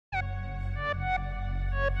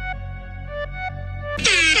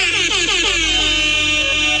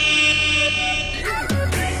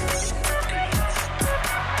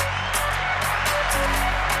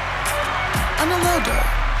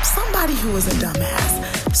who is a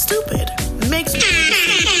dumbass. Stupid. Makes me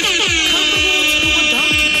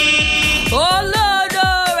Oh, Lord,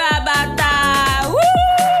 Rabata. Woo!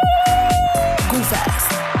 goof ass.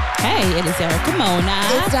 Hey, it is Erica Mona.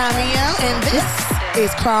 It's Damiel, and this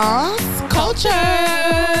is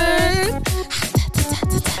CrossxCultured.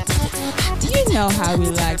 You know how we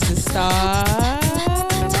like to start.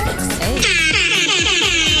 Hey.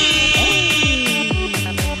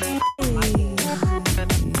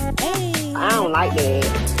 I don't like that.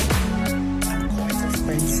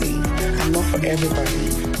 I'm not for everybody.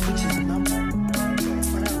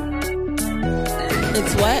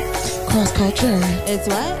 It's what? CrossxCultured. It's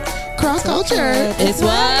what? CrossxCultured. It's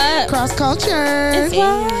what? CrossxCultured. It's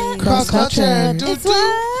what? CrossxCultured. It's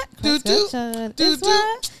what? Do-do. CrossxCultured. Do-do. It's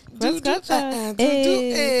what? Do-do. CrossxCultured.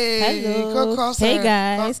 Hey. Hello. CrossxCultured. Hey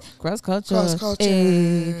guys. CrossxCultured. CrossxCultured.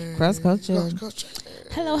 Hey. CrossxCultured. CrossxCultured.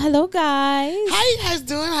 Hello guys. How you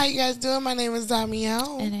guys doing? My name is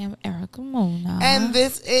Damiel. And I'm Erica Mona. And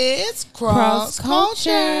this is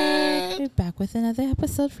CrossxCultured. We're back with another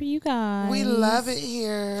episode for you guys. We love it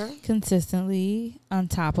here. Consistently on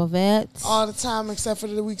top of it. All the time, except for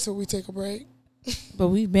the weeks where we take a break. But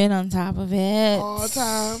we've been on top of it. All the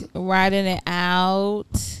time. Riding it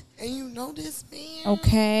out. And you know this, man.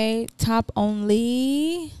 Okay. Top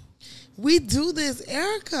only. We do this,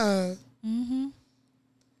 Erica. Mm-hmm.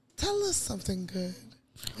 Tell us something good.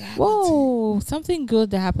 that happened Whoa. Something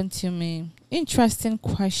good that happened to me. Interesting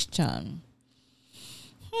question.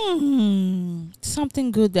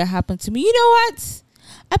 Something good that happened to me. You know what?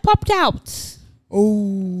 I popped out. to you.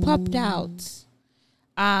 Oh. Popped out.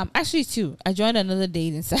 Actually, two. I joined another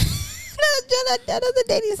dating site. another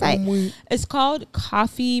dating site. It's called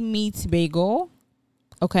Coffee Meets Bagel.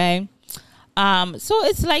 Okay. So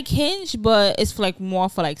it's like Hinge, but it's for more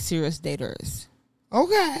for serious daters.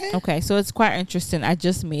 Okay. Okay, so it's quite interesting. I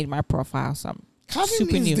just made my profile. So I'm Coffee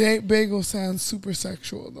super means new. bagel sounds super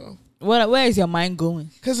sexual, though. Where is your mind going?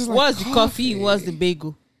 Because it's like What's the coffee? What's the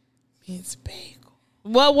bagel? Means bagel.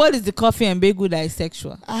 What is the coffee and bagel that is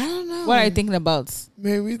sexual? I don't know. What are you thinking about?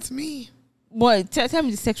 Maybe it's me. What? Tell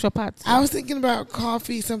me the sexual part. I was thinking about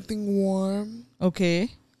coffee, something warm,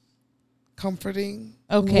 Okay. comforting,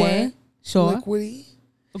 Okay. wet, Sure. liquidy.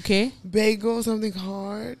 Okay. Bagel, something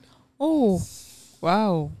hard. Oh,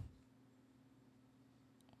 wow.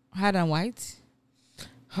 Hard and white.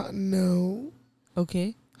 No.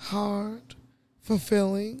 Okay. Hard,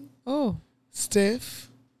 fulfilling, Oh. stiff,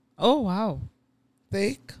 Oh, wow.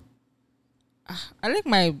 thick I like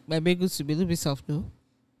my bagels to be a little bit soft though.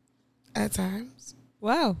 at times.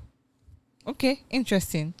 Wow. Okay.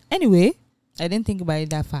 Interesting. Anyway, I didn't think about it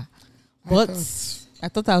that far. But I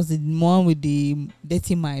thought I was the one with the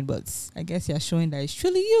dirty mind, but I guess you're showing that it's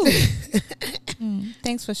truly you.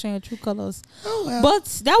 Thanks for showing your true colors. Oh, well. But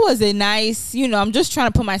that was a nice, I'm just trying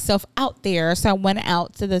to put myself out there. So I went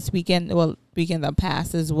out to this weekend, weekend that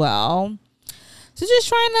passed as well. So just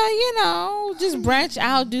trying to, just branch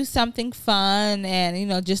out, do something fun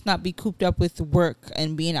and, just not be cooped up with work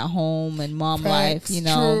and being at home and mom Facts, life,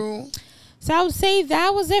 True. So I would say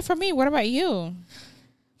that was it for me. What about you?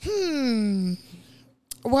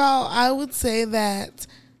 Well, I would say that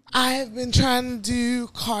I have been trying to do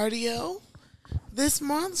cardio this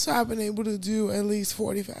month, so I've been able to do at least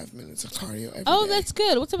 45 minutes of cardio every day. That's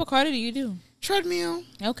good. What type of cardio do you do? Treadmill.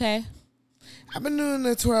 Okay. I've been doing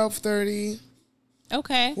the 12:30.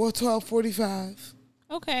 Okay. Well, 12:45.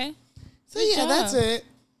 Okay. So Good yeah, job. that's it.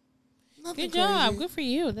 Nothing Good job. crazy. Good for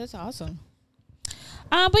you. That's awesome.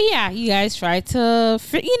 But yeah, you guys try to,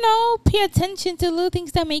 pay attention to little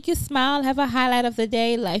things that make you smile. Have a highlight of the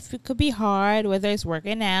day. Life could be hard, whether it's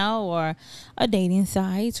working out or a dating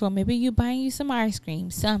site, or maybe you buying you some ice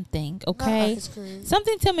cream, something. Okay, Not ice cream.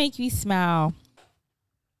 something to make you smile.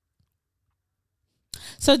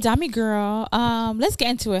 So, Dami girl, let's get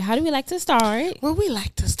into it. How do we like to start? Well, we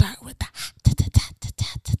like to start with the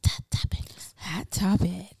topics. Hot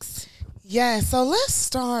topics. Yeah, so let's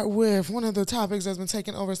start with one of the topics that's been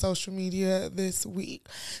taking over social media this week.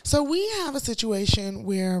 So we have a situation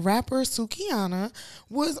where rapper Sukihana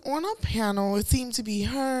was on a panel. It seemed to be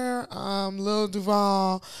her, Lil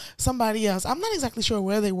Duval, somebody else. I'm not exactly sure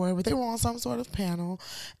where they were, but they were on some sort of panel.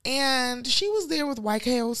 And she was there with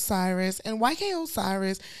YK Osiris, and YK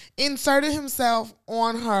Osiris inserted himself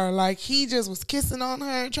on her. Like, he just was kissing on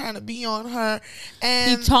her, trying to be on her.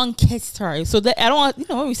 And he tongue kissed her. So that I don't want,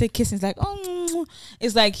 when we say kissing, it's like,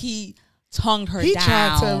 it's like he tongued her he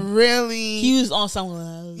down. tried to really. He was on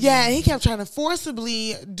someone. Yeah, he kept trying to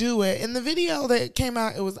forcibly do it. In the video that came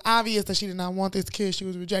out, it was obvious that she did not want this kiss. She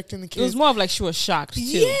was rejecting the kiss. It was more of like she was shocked too.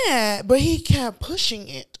 Yeah, but he kept pushing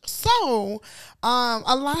it. So,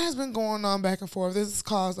 A lot has been going on back and forth. This has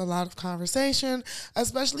caused a lot of conversation,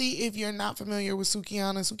 especially if you're not familiar with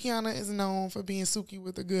Sukihana. Sukihana is known for being Suki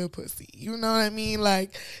with a good pussy. You know what I mean?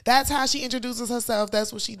 Like, that's how she introduces herself.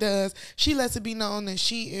 That's what she does. She lets it be known that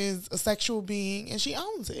she is a sexual being, and she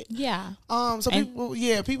owns it. Yeah.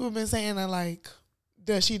 People have been saying that, like,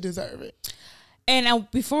 does she deserve it? And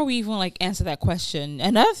before we even like answer that question,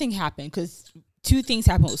 another thing happened, because 2 things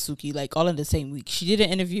happened with Suki, like all in the same week. She did an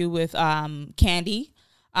interview with Candy,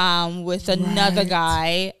 with another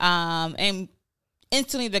guy, and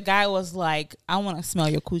instantly the guy was like, "I want to smell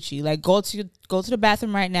your coochie. Like, go to the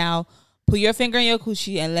bathroom right now, put your finger in your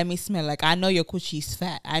coochie, and let me smell. Like, I know your coochie's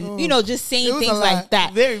fat." And just saying things like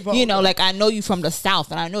that. Very vulgar. Like, I know you from the South,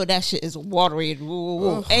 and I know that shit is watery.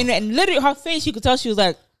 And literally, her face, you could tell she was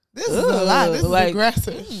like, this is a lot. This is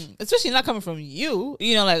aggressive. Especially not coming from you.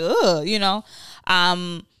 And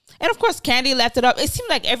of course, Candy left it up. It seemed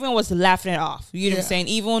like everyone was laughing it off. You know what I'm saying?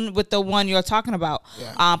 Even with the one you're talking about.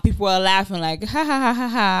 Yeah. People were laughing like, ha, ha, ha, ha,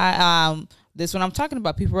 ha. This is what I'm talking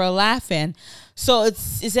about. People were laughing. So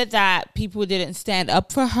is it that people didn't stand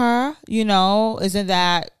up for her? Is it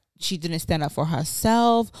that she didn't stand up for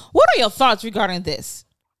herself? What are your thoughts regarding this?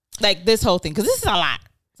 Like, this whole thing? Because this is a lot.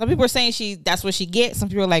 Some people are saying that's what she gets. Some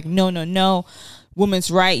people are like, no. Women's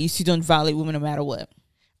right. You don't violate women no matter what.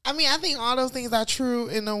 I mean, I think all those things are true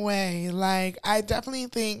in a way. Like, I definitely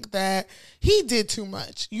think that he did too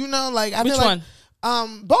much. Which feel one?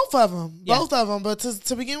 Both of them. Yeah. Both of them. But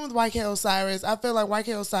to begin with YK Osiris, I feel like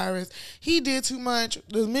YK Osiris, he did too much.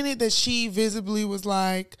 The minute that she visibly was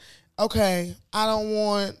like, okay, I don't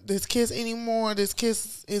want this kiss anymore. This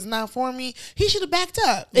kiss is not for me. He should have backed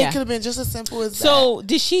up. Yeah. It could have been just as simple as that. So,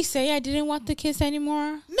 did she say I didn't want the kiss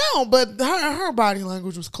anymore? No, but her body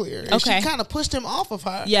language was clear. Okay. She kind of pushed him off of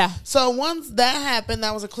her. Yeah. So, once that happened,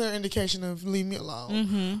 that was a clear indication of leave me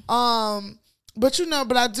alone. Mm-hmm.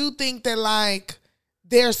 But I do think that, like,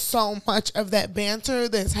 there's so much of that banter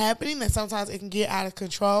that's happening that sometimes it can get out of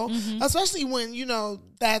control, especially when,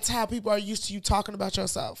 that's how people are used to you talking about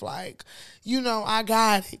yourself. Like, I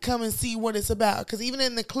got it. Come and see what it's about. Because even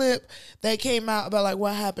in the clip that came out about, like,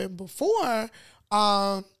 what happened before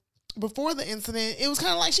the incident, it was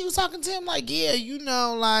kind of like she was talking to him like, yeah,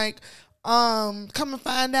 come and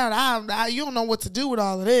find out. You don't know what to do with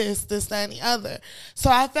all of this, that, and the other. So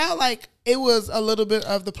I felt like it was a little bit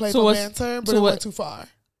of the playful banter, but it went too far.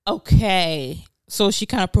 Okay. So she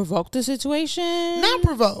kind of provoked the situation? Not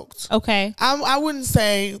provoked. Okay. I wouldn't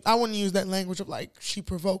use that language of like she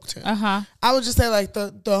provoked him. Uh-huh. I would just say like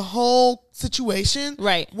the whole situation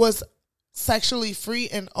was sexually free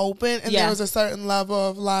and open, and there was a certain level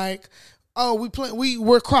of like, oh,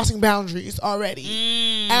 we're crossing boundaries already.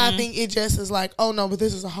 And I think it just is like, oh no, but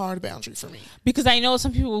this is a hard boundary for me. Because I know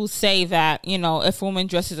some people will say that, if a woman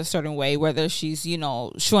dresses a certain way, whether she's,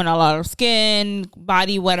 showing a lot of skin,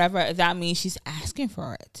 body, whatever, that means she's asking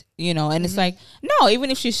for it, and it's like, no, even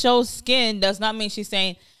if she shows skin does not mean she's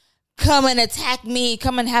saying, come and attack me,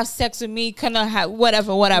 come and have sex with me, kind of have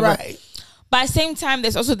whatever. Right. But at the same time,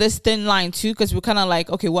 there's also this thin line, too, because we're kind of like,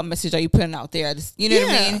 okay, what message are you putting out there? You know what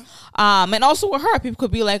I mean? And also with her, people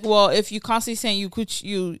could be like, well, if you constantly saying you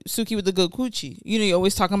Suki with the good coochie, you're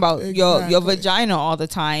always talking about your vagina all the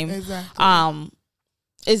time. Exactly.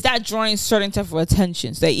 Is that drawing certain type of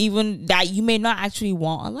attentions that even that you may not actually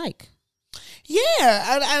want or like?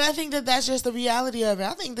 Yeah, and I think that's just the reality of it.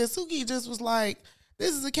 I think that Suki just was like,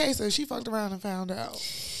 this is a case that she fucked around and found out.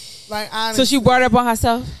 Like, honestly. So she brought it up on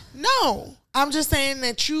herself? No. I'm just saying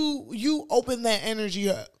that you open that energy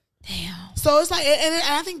up. Damn. So it's like, and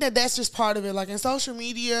I think that's just part of it. Like in social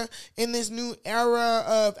media, in this new era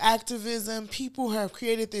of activism, people have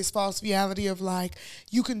created this false reality of like,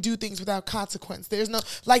 you can do things without consequence. There's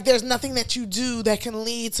nothing that you do that can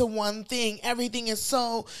lead to one thing. Everything is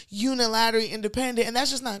so unilaterally independent, and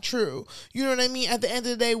that's just not true. You know what I mean? At the end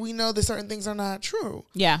of the day, we know that certain things are not true.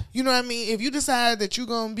 Yeah. You know what I mean? If you decide that you're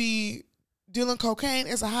going to be dealing cocaine,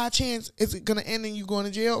 it's a high chance it's going to end in you going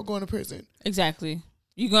to jail or going to prison. Exactly.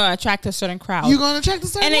 You're going to attract a certain crowd. You're going to attract a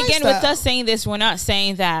certain And again, lifestyle. with us saying this, we're not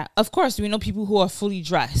saying that, of course, we know people who are fully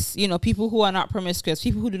dressed, people who are not promiscuous,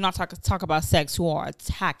 people who do not talk about sex, who are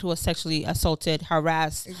attacked, who are sexually assaulted,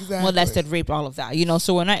 harassed, molested, raped, all of that,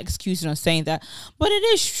 so we're not excusing or saying that. But it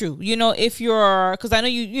is true, if you're, because I know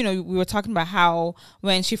we were talking about how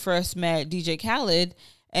when she first met DJ Khaled,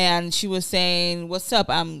 and she was saying, what's up?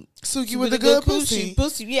 I'm Suki with a good pussy.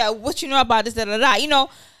 Yeah, what you know about this, da-da-da.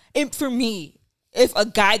 For me, if a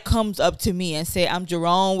guy comes up to me and say, I'm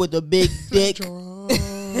Jerome with a big dick,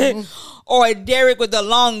 or Derek with a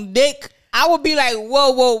long dick, I would be like,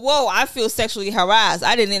 whoa, I feel sexually harassed.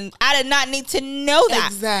 I did not need to know that.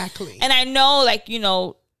 Exactly. And I know, like, you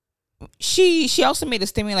know, she also made a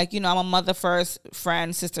statement like, you know, I'm a mother first,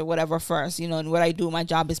 friend, sister, whatever first, you know, and what I do, my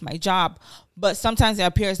job is my job. But sometimes it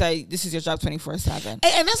appears that this is your job 24/7. And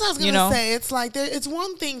that's what I was going to say. It's like, it's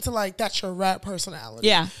one thing to like, that's your rap personality.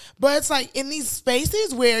 Yeah. But it's like in these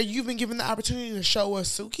spaces where you've been given the opportunity to show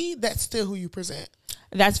us Suki, that's still who you present.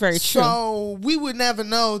 That's very true. So we would never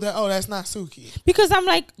know that, oh, that's not Suki. Because I'm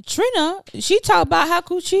like, Trina, she talk about her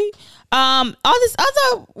coochie. All these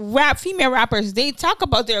other female rappers, they talk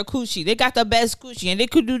about their coochie. They got the best coochie and they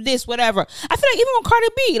could do this, whatever. I feel like even with Cardi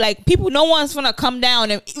B, like people, no one's gonna come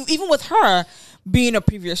down, and even with her being a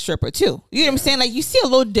previous stripper too. You know what I'm saying? Like you see a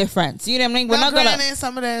little difference. You know what I mean? We're not gonna.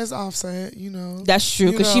 Some of that is Offset, you know. That's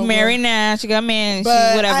true because she married now. She got a man.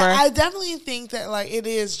 But she whatever. I definitely think that like it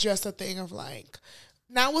is just a thing of like.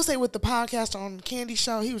 Now, I will say with the podcast on Candy's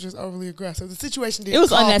show, he was just overly aggressive. The situation didn't. It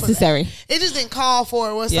was unnecessary. It just didn't call for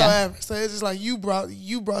it whatsoever. Yeah. So it's just like you brought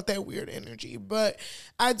that weird energy. But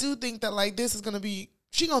I do think that like this is gonna be.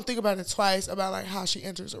 She gonna think about it twice about like how she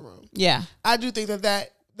enters a room. Yeah, I do think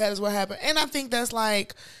that is what happened, and I think that's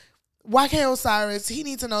like YK Osiris. He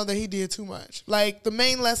needs to know that he did too much. Like the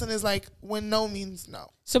main lesson is like when no means no.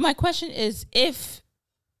 So my question is if.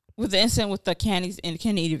 With the incident with the Candy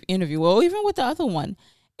interview, or even with the other one,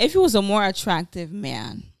 if he was a more attractive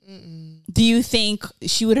man, do you think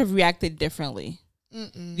she would have reacted differently?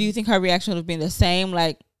 Do you think her reaction would have been the same?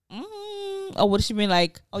 Like, or would she be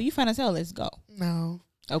like, "Oh, you fine as hell, let's go"? No.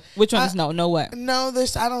 Oh, which one is no? No what? No,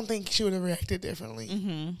 I don't think she would have reacted differently.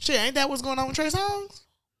 Shit, ain't that what's going on with Trey Songz?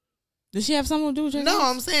 Does she have something to do with Trey Songz? No,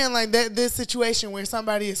 I'm saying like that. This situation where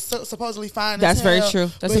somebody is supposedly fine. That's very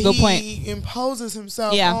true. That's a good point. He imposes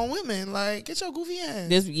himself on women. Like, get your goofy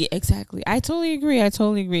ass. Yeah, exactly. I totally agree. I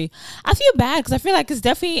feel bad because I feel like it's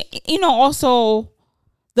definitely, you know, also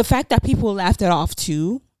the fact that people laughed it off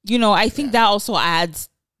too. You know, I think that also adds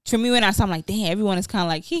for me when I saw, I'm like, damn, everyone is kind of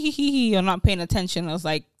like hee, you're not paying attention. I was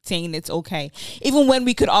like saying it's okay, even when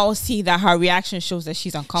we could all see that her reaction shows that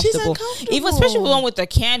she's uncomfortable. Even especially the one with the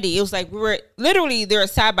Candy, it was like we were literally they were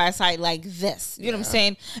side by side like this. You know what I'm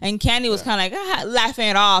saying? And Candy was kind of like laughing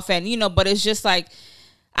it off, and you know, but it's just like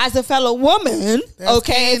as a fellow woman,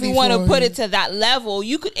 okay, if you want to put it to that level,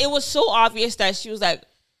 you could. It was so obvious that she was like,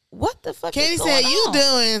 "What the fuck?" Candy said, "You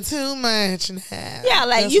doing too much now." Yeah,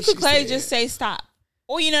 like that's you could clearly just say stop.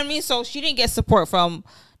 Or you know what I mean? So she didn't get support from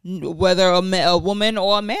whether a woman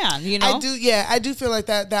or a man, you know? I do feel like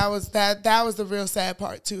that was the real sad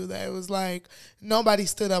part too. That it was like nobody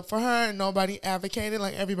stood up for her and nobody advocated.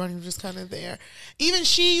 Like everybody was just kind of there. Even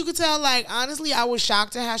you could tell, like, honestly, I was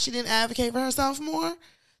shocked at how she didn't advocate for herself more,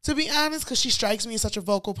 to be honest, because she strikes me as such a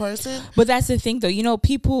vocal person. But that's the thing though, you know,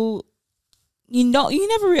 people, you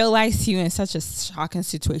never realize you in such a shocking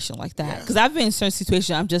situation like that. Because I've been in certain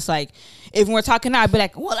situations, I'm just like, if we're talking now, I'd be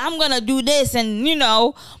like, well, I'm going to do this. And, you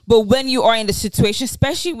know, but when you are in the situation,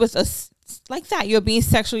 especially with us like that, you're being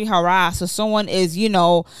sexually harassed or someone is, you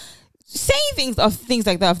know, saying things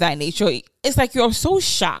like that of that nature. It's like you're so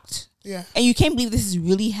shocked. Yeah. And you can't believe this is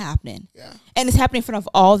really happening. Yeah. And it's happening in front of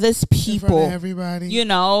all this people. In front of everybody. You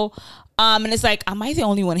know? And it's like, am I the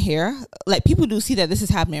only one here? Like, people do see that this is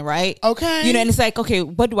happening, right? Okay. You know, and it's like, okay,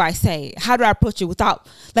 what do I say? How do I approach it without,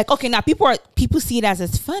 like, okay, now people see it as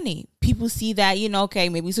it's funny. People see that, you know, okay,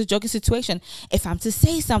 maybe it's a joking situation. If I'm to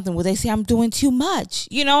say something, will they say I'm doing too much?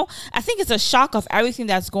 You know, I think it's a shock of everything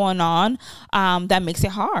that's going on that makes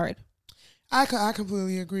it hard. I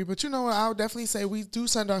completely agree. But you know what? I would definitely say we do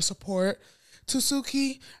send our support to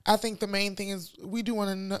Suki. I think the main thing is we do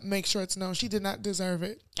want to make sure it's known she did not deserve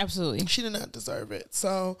it. Absolutely. She did not deserve it.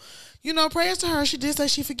 So, you know, prayers to her. She did say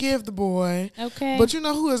she forgave the boy. Okay. But you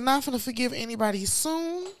know who is not going to forgive anybody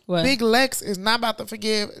soon? What? Big Lex is not about to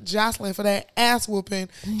forgive Jocelyn for that ass whooping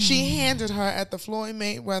she handed her at the Floyd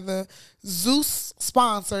Mayweather Zeus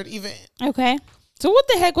sponsored event. Okay. So what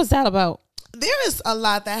the heck was that about? There is a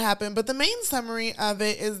lot that happened, but the main summary of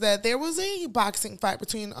it is that there was a boxing fight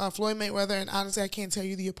between Floyd Mayweather, and honestly, I can't tell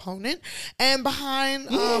you the opponent. And behind,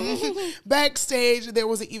 backstage, there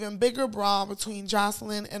was an even bigger brawl between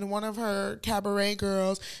Jocelyn and one of her cabaret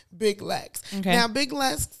girls, Big Lex. Okay. Now, Big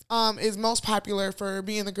Lex is most popular for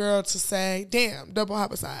being the girl to say, damn, double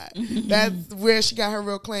homicide. That's where she got her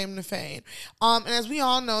real claim to fame. And as we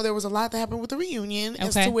all know, there was a lot that happened with the reunion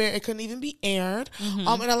as to where it couldn't even be aired. And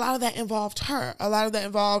a lot of that involved her. A lot of that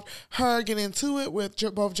involved her getting into it with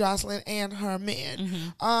both Jocelyn and her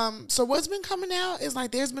man. So what's been coming out is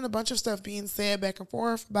like there's been a bunch of stuff being said back and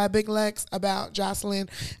forth by Big Lex about Jocelyn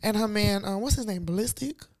and her man. What's his name?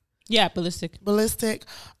 Ballistic? Yeah, ballistic.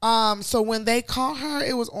 So when they caught her,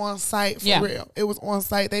 it was on site for real. It was on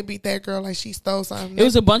site. They beat that girl like she stole something. It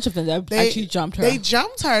was a bunch of them that actually jumped her. They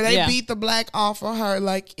jumped her. They beat the black off of her.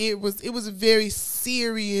 Like it was a very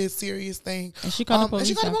serious thing. And she called the police.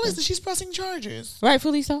 And she's pressing charges.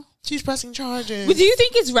 Rightfully so. She's pressing charges. But do you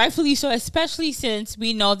think it's rightfully so, especially since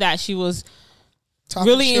we know that she was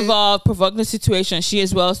really involved, provoking the situation? She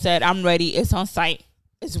as well said, "I'm ready." It's on site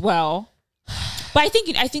as well. But I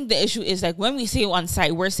think the issue is like when we say on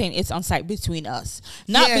site, we're saying it's on site between us,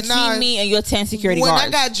 not between me and your 10 security guards. When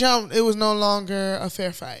I got jumped, it was no longer a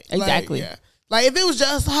fair fight. Exactly. Like if it was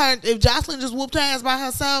just her, if Jocelyn just whooped her ass by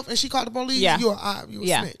herself and she called the police, you a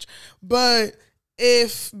snitch. But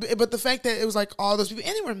the fact that it was like all those people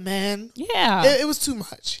and they were men, it was too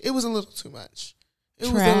much. It was a little too much.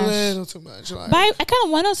 It was a little too much. Like, but I kind of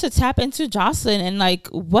want us to tap into Jocelyn and like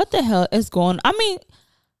what the hell is going on. I mean,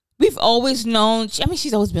 we've always known,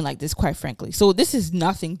 she's always been like this, quite frankly. So this is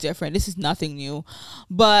nothing different. This is nothing new.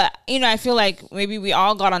 But, I feel like maybe we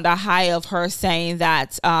all got on the high of her saying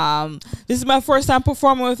that this is my first time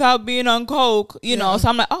performing without being on coke, you know. So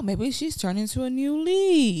I'm like, oh, maybe she's turning to a new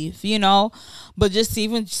leaf, But just to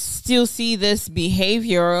even still see this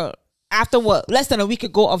behavior after less than a week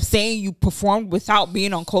ago of saying you performed without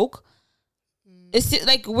being on coke. It's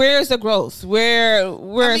like, where's the growth? Where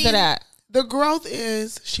is it at? The growth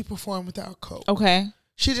is she performed without coke. Okay.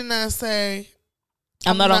 She did not say,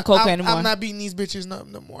 I'm not on coke anymore. I'm not beating these bitches no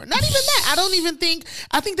more. Not even that.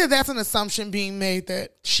 I think that that's an assumption being made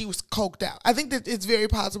that she was coked out. I think that it's very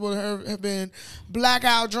possible to have been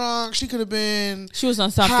blackout drunk. She could have been. She was on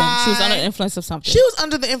something. High. She was under the influence of something. She was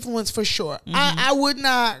under the influence for sure. Mm-hmm. I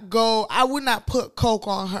would not put coke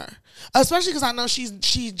on her. Especially because I know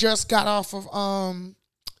she just got off of,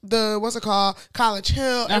 College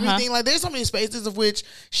Hill, everything. Like, there's so many spaces of which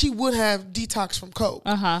she would have detoxed from coke.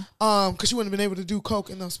 Because she wouldn't have been able to do coke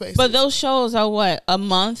in those spaces. But those shows are what, a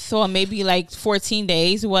month or maybe like 14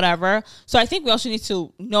 days, whatever. So I think we also need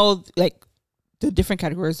to know like the different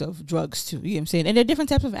categories of drugs too. You know what I'm saying? And there are different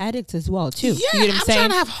types of addicts as well too. Yeah, you know what I'm saying? trying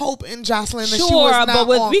to have hope in Jocelyn that she was not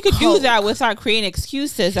on we could coke. do that without creating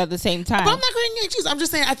excuses at the same time. But I'm not creating excuses. I'm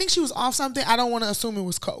just saying I think she was off something. I don't want to assume it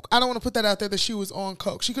was coke. I don't want to put that out there that she was on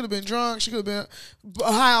coke. She could have been drunk. She could have been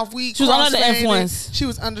high off weed. She was under the influence. She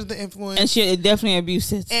was under the influence. And she definitely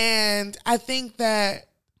abused it. And I think that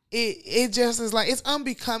it just is like, it's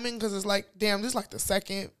unbecoming because it's like, damn, this is like the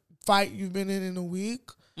second fight you've been in a week.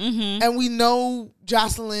 Mm-hmm. And we know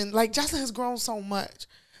Jocelyn has grown so much.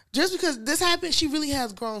 Just because this happened, she really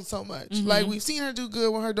has grown so much. Mm-hmm. Like, we've seen her do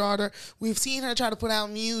good with her daughter. We've seen her try to put out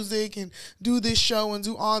music and do this show and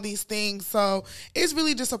do all these things. So it's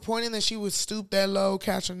really disappointing that she would stoop that low,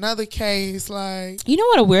 catch another case. Like, you know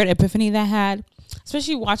what a weird epiphany that had?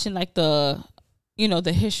 Especially watching like the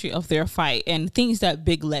history of their fight and things that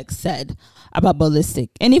Big Lex said about Ballistic.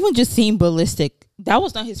 And even just seeing Ballistic, that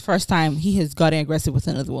was not his first time he has gotten aggressive with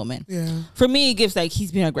another woman. Yeah. For me, it gives like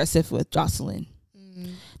he's been aggressive with Jocelyn.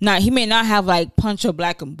 Mm-hmm. Now, he may not have like punch her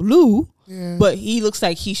black and blue, but he looks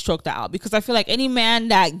like he stroked her out. Because I feel like any man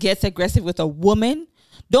that gets aggressive with a woman,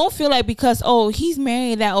 don't feel like because, he's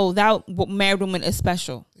married, that married woman is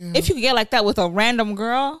special. Yeah. If you get like that with a random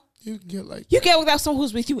girl, you get without someone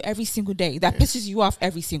who's with you every single day. That pisses you off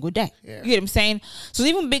every single day. Yeah. You get what I'm saying? So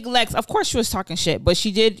even Big Lex, of course she was talking shit, but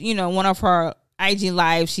she did, one of her IG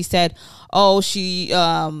live, she said, all he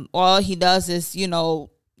does is,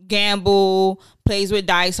 gamble, plays with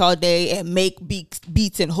dice all day and make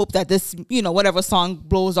beats and hope that this, whatever song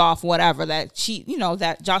blows off, whatever, that she,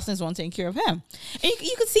 that Jocelyn's one taking care of him. And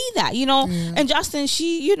you can see that, and Jocelyn,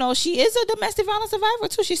 she is a domestic violence survivor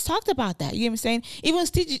too. She's talked about that. You know what I'm saying? Even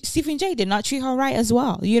Stephen J did not treat her right as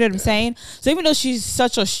well. You know what I'm saying? So even though she's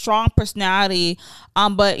such a strong personality,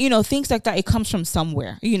 but things like that, it comes from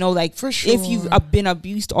somewhere. Like, for sure, if you've been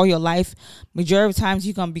abused all your life, majority of times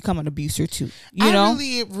you're gonna become an abuser too. I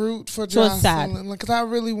really root for Jocelyn, because I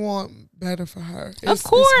really want better for her. Of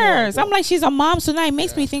course, I'm like, she's a mom, so now it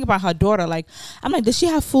makes me think about her daughter. Like, I'm like, does she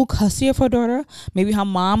have full custody of her daughter? Maybe her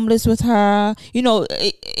mom lives with her.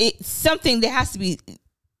 It's something that has to be.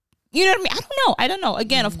 You know what I mean? I don't know.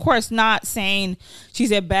 Again, of course, not saying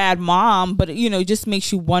she's a bad mom, but, it just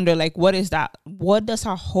makes you wonder, like, what is that? What does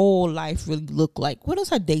her whole life really look like? What does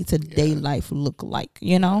her day-to-day life look like,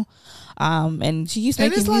 And she used to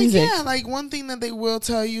make music. Like, one thing that they will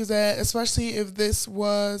tell you is that, especially if this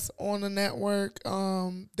was on a network,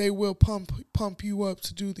 they will pump you up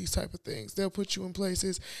to do these type of things. They'll put you in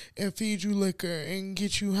places and feed you liquor and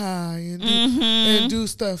get you high and do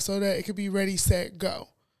stuff so that it could be ready, set, go.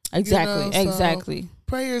 Exactly. So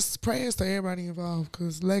prayers to everybody involved,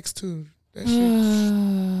 because Lex too. That shit.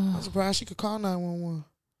 I'm surprised she could call 911.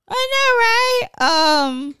 I know,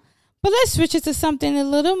 right? But let's switch it to something a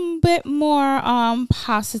little bit more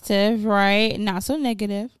positive, right? Not so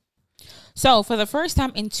negative. So, for the first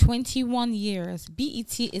time in 21 years,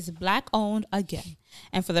 BET is Black owned again.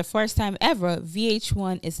 And for the first time ever,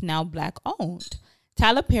 VH1 is now Black owned.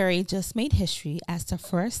 Tyler Perry just made history as the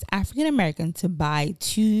first African American to buy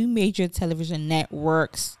 2 major television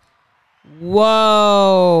networks.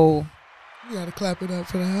 Whoa. You gotta clap it up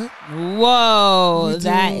for that. Whoa.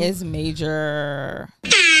 That is major.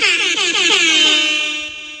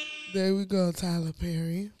 There we go, Tyler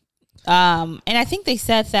Perry. And I think they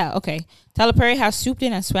said that, okay, Tyler Perry has swooped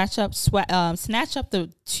in and snatched up the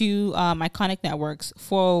 2 iconic networks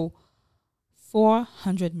for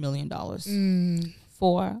 $400 million.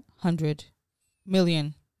 $400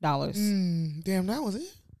 million. Damn, that was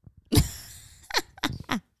it?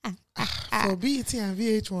 For BET and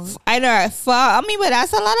VH1. I know. But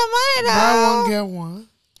that's a lot of money, though. Buy one, get one.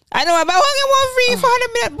 I know. Buy one, get one free,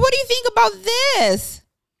 $400 million. What do you think about this?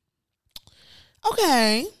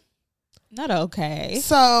 Okay. Not okay.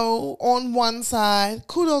 So, on one side,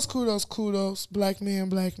 kudos. Black man.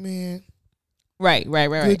 Right.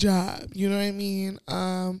 Good job. You know what I mean?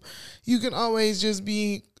 You can always just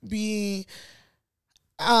you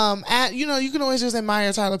can always just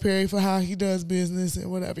admire Tyler Perry for how he does business and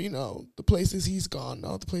whatever, the places he's gone,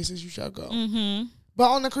 all the places you shall go. Mm-hmm. But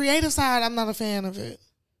on the creative side, I'm not a fan of it.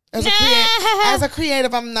 As a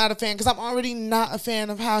creative, I'm not a fan because I'm already not a fan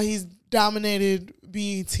of how he's dominated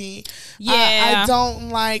BET. Yeah. I don't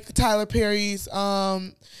like Tyler Perry's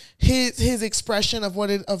his expression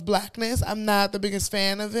of blackness. I'm not the biggest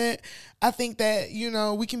fan of it. I think that,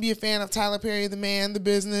 we can be a fan of Tyler Perry, the man, the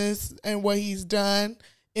business, and what he's done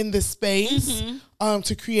in the space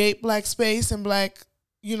to create black space and black,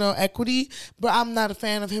 equity. But I'm not a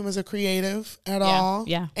fan of him as a creative at all.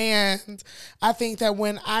 Yeah. And I think that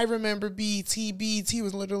when I remember BET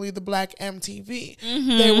was literally the black MTV.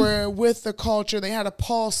 Mm-hmm. They were with the culture. They had a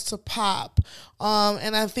pulse to pop.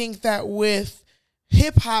 And I think that with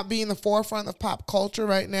hip-hop being the forefront of pop culture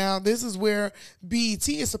right now, this is where BET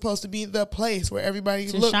is supposed to be the place where everybody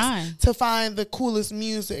looks to find the coolest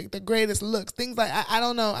music, the greatest looks, things like, I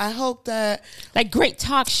don't know. I hope that... Like great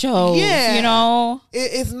talk shows,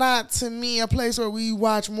 It's not, to me, a place where we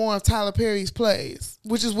watch more of Tyler Perry's plays,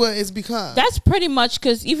 which is what it's become. That's pretty much,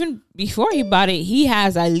 because even before he bought it, he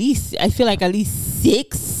has at least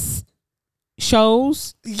 6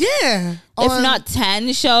 shows, if not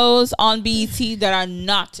 10 shows on BET that are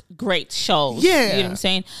not great shows. You know what I'm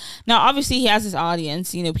saying? Now, obviously, he has his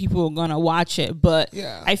audience. People are gonna watch it, but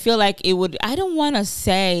I feel like it would. I don't want to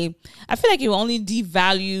say. I feel like it will only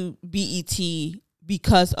devalue BET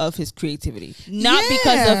because of his creativity, not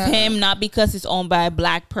because of him, not because it's owned by a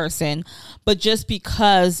black person, but just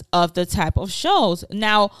because of the type of shows.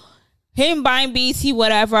 Now, him buying BET,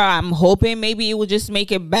 whatever, I'm hoping maybe it would just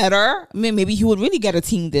make it better. I mean, maybe he would really get a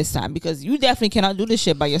team this time, because you definitely cannot do this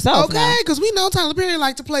shit by yourself. Okay, because we know Tyler Perry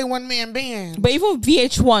like to play one-man band. But even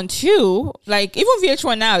VH1 too, even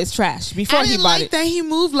VH1 now is trash. Before he bought it. I didn't like that he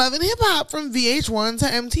moved Love and Hip Hop from VH1 to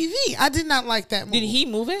MTV. I did not like that move. Did he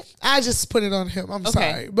move it? I just put it on him. I'm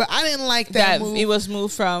sorry. But I didn't like that move. It was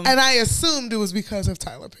moved from... And I assumed it was because of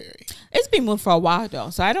Tyler Perry. It's been moved for a while though,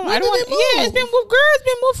 so I don't want... Yeah, it's been moved, girl. It's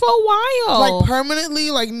been moved for a while. Permanently,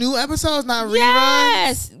 new episodes, not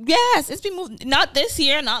reruns? Yes. It's been moved. Not this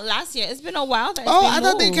year, not last year. It's been a while that I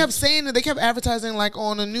thought they kept saying that. They kept advertising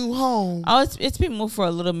on a new home. Oh, it's been moved for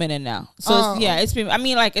a little minute now. So it's been. I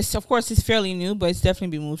mean, of course it's fairly new, but it's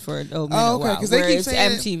definitely been moved for a minute. Okay, because they keep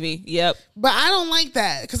saying MTV. Yep. But I don't like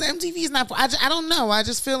that, because MTV is not. I don't know. I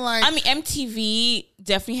just feel like. I mean, MTV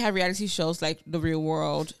definitely have reality shows like The Real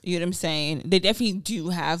World. You know what I'm saying? They definitely do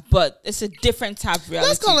have, but it's a different type of reality.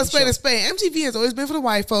 Let's call it spade a spade. MTV has always been for the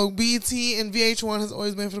white folk. BET and VH1 has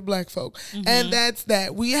always been for the black folk. Mm-hmm. And that's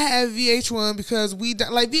that. We have VH1 because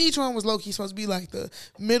VH1 was low-key supposed to be like the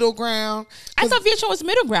middle ground. I thought VH1 was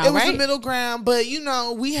middle ground, right? It was the middle ground, but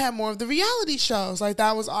we had more of the reality shows.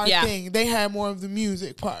 That was our thing. They had more of the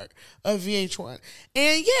music part of VH1.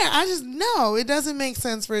 And I just know it doesn't make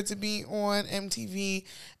sense for it to be on MTV.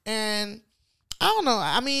 And I don't know.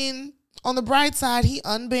 I mean, on the bright side, he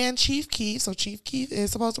unbanned Chief Keef, so Chief Keef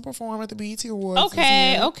is supposed to perform at the BET Awards.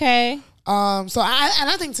 Okay. So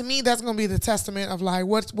I think, to me, that's gonna be the testament of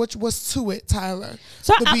what's to it, Tyler.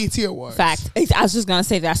 So the BET Awards. Fact. I was just gonna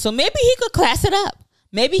say that. So maybe he could class it up.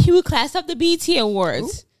 Maybe he would class up the BET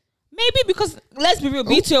Awards. Ooh. Maybe because let's be real,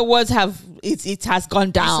 BET Awards it has gone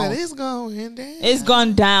down. I said it's going down. It's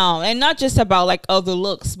gone down, and not just about like other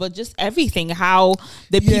looks, but just everything. How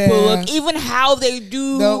the people look, even how they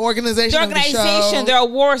do the organization, their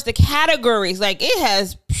awards, the categories. Like it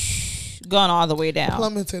has gone all the way down,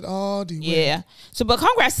 plummeted all the way. Yeah. So, but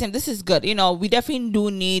congrats to him. This is good. You know, we definitely do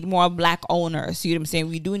need more black owners. You know what I'm saying?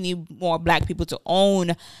 We do need more black people to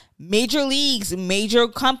own major leagues, major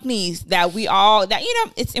companies that you know,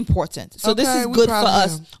 it's important. So this is good for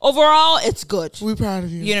us. Overall, it's good. We're proud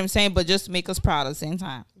of you. You know what I'm saying? But just make us proud at the same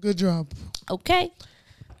time. Good job. Okay.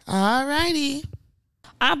 All righty.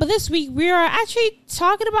 But this week we are actually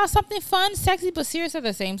talking about something fun, sexy, but serious at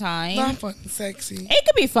the same time. Not fun and sexy. It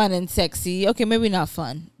could be fun and sexy. Okay, maybe not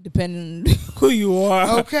fun, depending on who you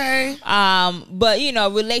are. Okay. But you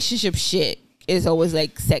know, relationship shit is always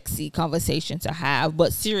like sexy conversation to have,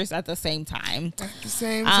 but serious at the same time. At the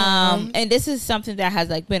same time. And this is something that has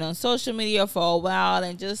like been on social media for a while,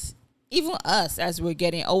 and just even us as we're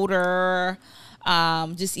getting older.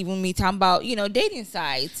 Just even me talking about, you know, dating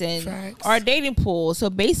sites and Facts. Our dating pool. So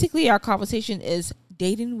basically our conversation is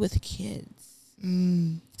dating with kids.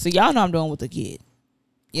 So y'all know I'm doing with a kid,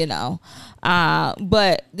 you know.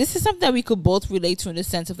 But this is something that we could both relate to in the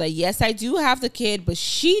sense of that, yes, I do have the kid, but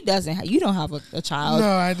she doesn't you don't have a child. No,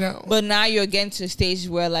 I don't. But now you're getting to a stage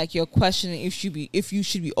where like you're questioning if you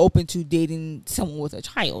should be open to dating someone with a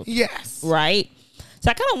child. Yes. Right? So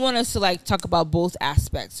I kind of want us to like talk about both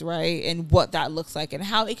aspects, right, and what that looks like and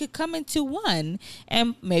how it could come into one,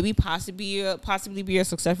 and maybe possibly be a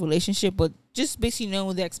successful relationship, but just basically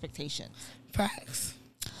know the expectations. Facts.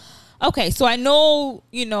 Okay, so I know,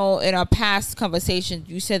 you know, in our past conversations,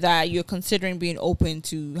 you said that you're considering being open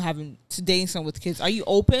to dating someone with kids. Are you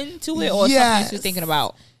open to it, or something you're thinking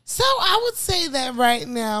about? So I would say that right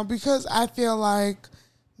now, because I feel like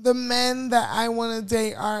the men that I want to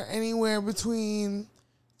date are anywhere between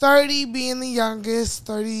 30 being the youngest,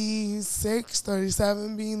 36,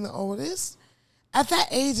 37 being the oldest. At that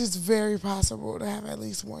age, it's very possible to have at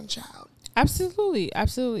least one child. Absolutely.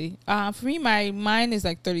 For me, mine is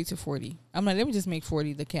like 30 to 40. I'm like, let me just make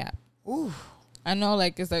 40 the cap. Ooh. I know,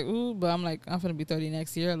 like, it's like, ooh, but I'm like, I'm going to be 30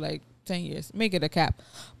 next year, like 10 years. Make it a cap.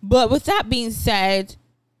 But with that being said,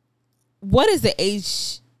 what is the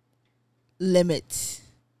age limit?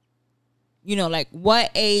 You know, like, what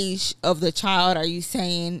age of the child are you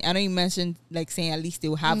saying? I know you mentioned, like, saying at least they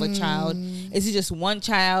will have a child. Is it just one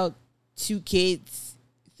child, 2 kids,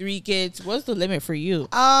 3 kids? What's the limit for you?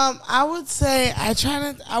 I would say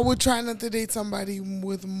I would try not to date somebody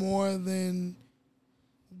with more than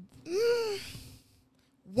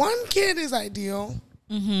 1 kid is ideal.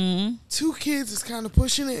 2 kids is kind of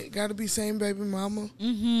pushing it. Got to be same baby mama.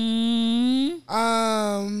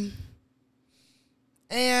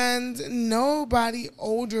 And nobody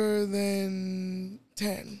older than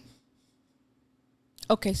 10.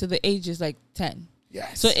 Okay, so the age is like 10.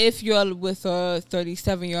 Yes. So if you're with a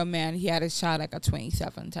 37-year-old man, he had a child like a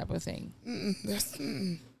 27 type of thing.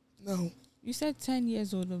 No. You said 10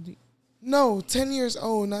 years old. No, 10 years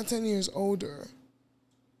old, not 10 years older.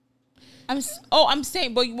 I'm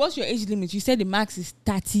saying, but what's your age limit? You said the max is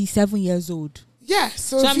 37 years old. Yes.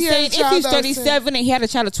 So I'm saying if he's 37 and he had a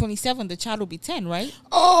child of 27, the child will be 10, right?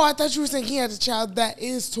 Oh, I thought you were saying he had a child that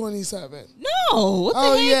is 27. No. What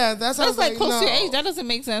the heck? Yeah. That's like close to your age. That doesn't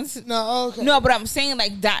make sense. No, okay. No, but I'm saying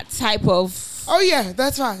like that type of... Oh, yeah.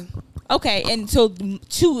 That's fine. Okay. And so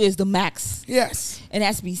 2 is the max. Yes. And it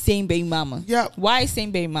has to be same baby mama. Yep. Why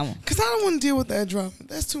same baby mama? Because I don't want to deal with that drama.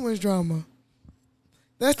 That's too much drama.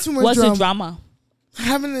 What's the drama?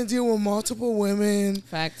 Having to deal with multiple women.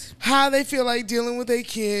 Fact. How they feel like dealing with their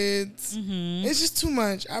kids. It's just too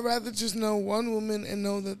much. I'd rather just know one woman and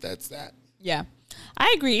know that that's that. Yeah.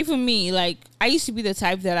 I agree. Even me, like, I used to be the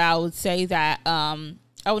type that I would say that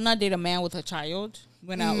I would not date a man with a child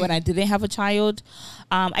when I didn't have a child.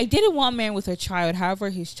 I dated one man with a child. However,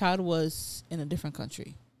 his child was in a different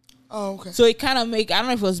country. Oh, okay. So it kind of I don't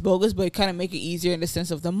know if it was bogus, but it kind of make it easier in the sense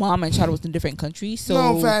of the mom and child was in different countries. So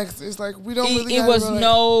no, facts. It's like we don't really. It was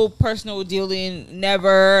no personal dealing.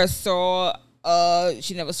 Never saw.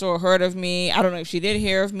 She never saw or heard of me. I don't know if she did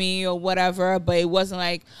hear of me or whatever, but it wasn't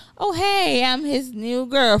like, oh hey, I'm his new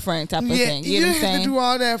girlfriend type of thing. You know what I'm saying? Have to do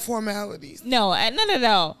all that formalities. No,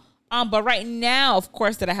 no. But right now, of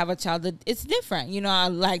course, that I have a child, it's different. You know, I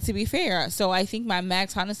like to be fair, so I think my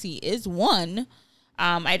max honestly is 1.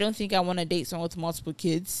 I don't think I want to date someone with multiple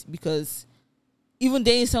kids because even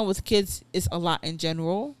dating someone with kids is a lot in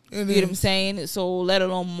general. You know what I'm saying? So let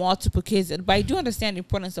alone multiple kids. But I do understand the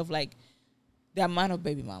importance of like the amount of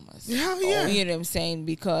baby mamas. Yeah. Or, you know what I'm saying?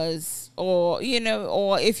 Because, or, you know,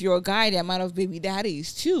 or if you're a guy, the amount of baby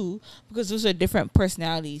daddies too, because those are different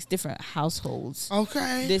personalities, different households.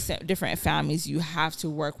 Okay. Different families you have to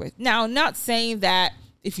work with. Now, not saying that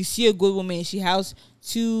if you see a good woman and she has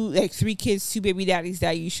 3 kids, 2 baby daddies,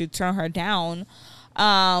 that you should turn her down.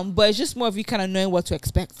 But it's just more of you kind of knowing what to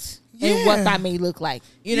expect. Yeah. And what that may look like.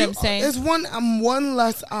 You know what I'm saying? It's one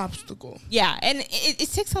less obstacle. Yeah, and it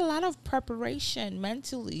takes a lot of preparation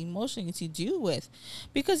mentally, emotionally to deal with.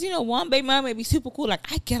 Because, you know, one baby mom may be super cool.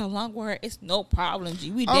 Like, I get along with her. It's no problem, G.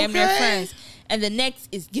 We damn near friends. And the next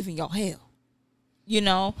is giving y'all hell. You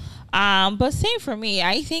know? But same for me.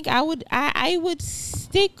 I think I would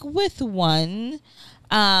stick with one.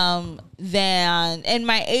 And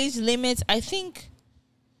my age limits, I think...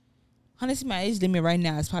 Honestly, my age limit right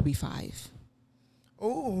now is probably 5.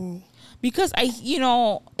 Oh. Because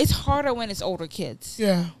it's harder when it's older kids.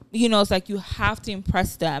 Yeah. You know, it's like you have to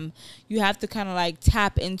impress them. You have to kind of like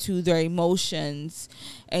tap into their emotions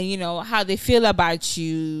and, you know, how they feel about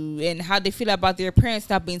you and how they feel about their parents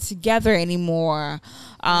not being together anymore.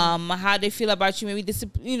 How they feel about you, maybe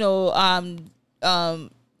disciplinary.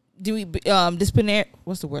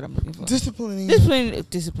 What's the word I'm looking for?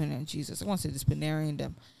 Disciplining. Jesus, I want to say disciplinaring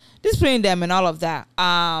them. Disciplining them and all of that.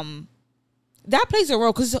 That plays a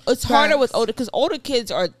role because it's harder with older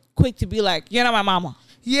kids are quick to be like, you're not my mama.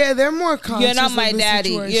 Yeah, they're more conscious. You're not my of the daddy.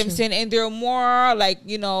 situation. You know what I'm saying? And they're more like,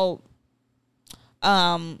 you know,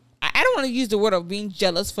 I don't want to use the word of being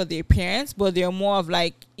jealous for their parents, but they're more of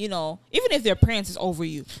like, you know, even if their parents is over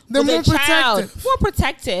you, they're more protective. More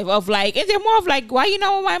protective of like, and they're more of like, why you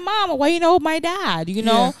know with my mom or why you know with my dad, you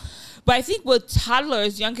know? Yeah. But I think with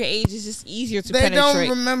toddlers, younger age, is just easier to penetrate. They don't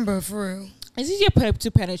remember, for real. It's easier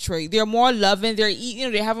to penetrate. They're more loving.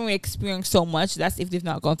 They haven't experienced so much. That's if they've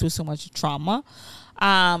not gone through so much trauma.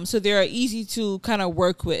 So they're easy to kind of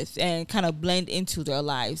work with and kind of blend into their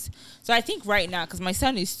lives. So I think right now, because my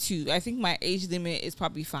son is 2, I think my age limit is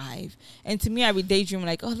probably 5. And to me, I would daydream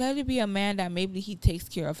like, oh, let it be a man that maybe he takes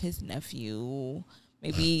care of his nephew.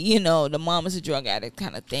 Maybe, you know, the mom is a drug addict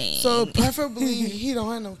kind of thing. So preferably he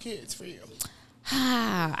don't have no kids for you.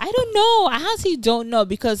 I don't know. I honestly don't know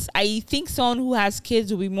because I think someone who has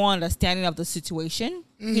kids will be more understanding of the situation.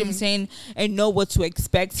 Mm-hmm. You know what I'm saying? And know what to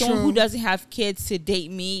expect. True. Someone who doesn't have kids to date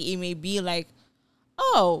me, it may be like,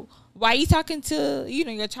 oh, why are you talking to, you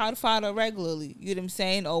know, your child father regularly? You know what I'm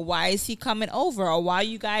saying? Or why is he coming over? Or why are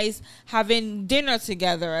you guys having dinner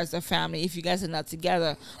together as a family if you guys are not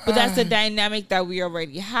together? But that's the dynamic that we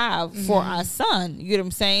already have for our son. You know what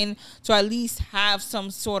I'm saying? To at least have some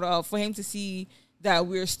sort of, for him to see that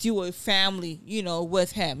we're still a family, you know,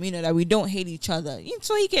 with him, you know, that we don't hate each other.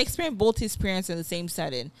 So he can experience both his parents in the same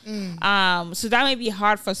setting. So that may be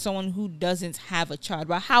hard for someone who doesn't have a child.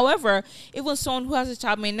 But however, even someone who has a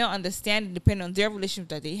child may not understand, depending on their relationship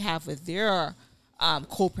that they have with their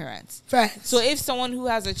co-parents. Facts. So if someone who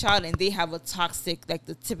has a child and they have a toxic, like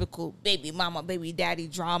the typical baby mama, baby daddy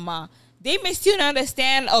drama, they may still not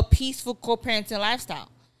understand a peaceful co-parenting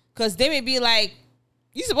lifestyle. Because they may be like,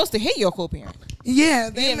 you're supposed to hate your co-parent. Yeah,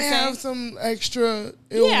 they may have some extra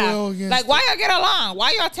ill will against like, why y'all get along?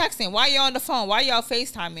 Why y'all texting? Why y'all on the phone? Why y'all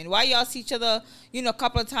FaceTiming? Why y'all see each other, you know, a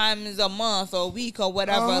couple of times a month or a week or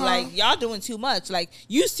whatever? Like, y'all doing too much. Like,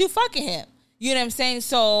 you still fucking him. You know what I'm saying?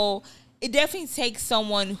 So it definitely takes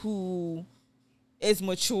someone who is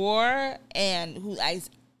mature and who is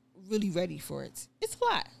really ready for it. It's a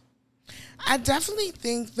lot. I definitely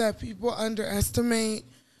think that people underestimate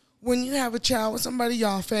when you have a child with somebody,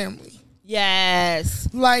 y'all family. Yes.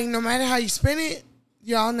 Like, no matter how you spin it,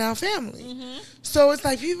 y'all now family. Mm-hmm. So it's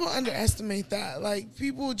like people underestimate that. Like,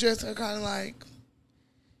 people just are kind of like,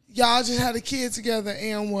 y'all just had a kid together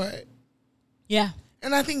and what? Yeah.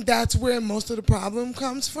 And I think that's where most of the problem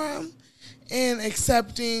comes from, in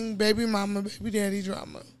accepting baby mama, baby daddy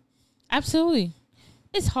drama. Absolutely.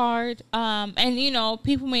 It's hard. And, you know,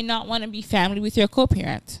 people may not want to be family with your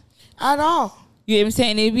co-parent. At all. You know what I'm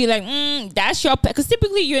saying? They'd be like, that's your past. Because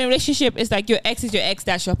typically your relationship is like your ex is your ex,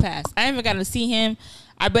 that's your past. I never got to see him.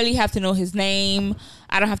 I barely have to know his name.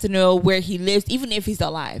 I don't have to know where he lives, even if he's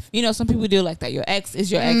alive. You know, some people do like that. Your ex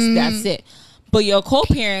is your ex, that's it. But your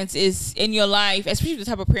co-parents is in your life, especially the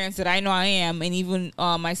type of parents that I know I am, and even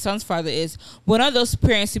my son's father is, one of those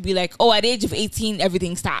parents to be like, oh, at the age of 18,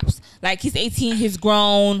 everything stops. Like, he's 18, he's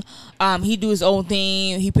grown, he do his own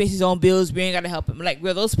thing, he pays his own bills, we ain't got to help him. Like,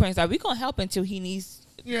 we're those parents that we going to help until he needs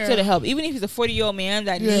to the help. Even if he's a 40-year-old man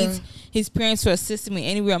that needs his parents to assist him in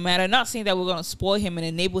any real matter. Not saying that we're going to spoil him and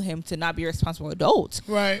enable him to not be a responsible adult.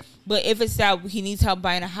 Right. But if it's that he needs help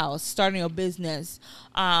buying a house, starting a business,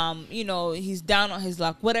 he's down on his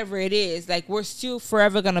luck, whatever it is, like, we're still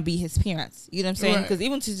forever going to be his parents. You know what I'm saying? Because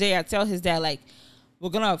even today, I tell his dad, like, we're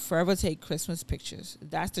going to forever take Christmas pictures.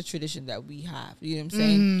 That's the tradition that we have. You know what I'm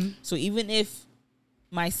saying? Mm-hmm. So even if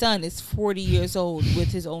my son is 40 years old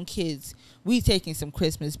with his own kids, we taking some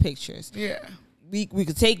Christmas pictures. Yeah. We're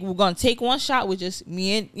going to take one shot with just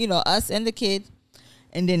me and, us and the kid.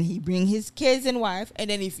 And then he bring his kids and wife. And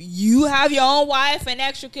then if you have your own wife and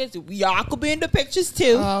extra kids, y'all could be in the pictures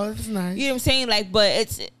too. Oh, that's nice. You know what I'm saying? Like,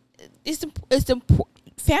 but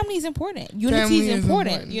family is important. Unity is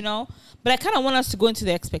important, But I kind of want us to go into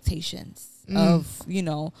the expectations of,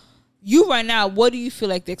 you right now, what do you feel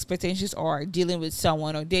like the expectations are dealing with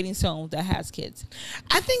someone or dating someone that has kids?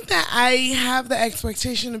 I think that I have the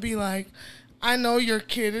expectation to be like, I know your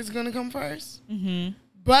kid is going to come first,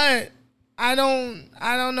 but I don't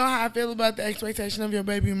know how I feel about the expectation of your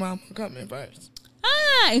baby mama coming first.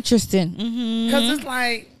 Ah, interesting. Because it's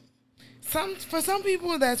like, for some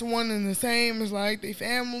people that's one and the same. It's like they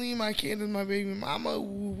family, my kid is my baby mama,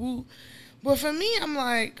 woo woo. But for me, I'm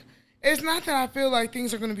like, it's not that I feel like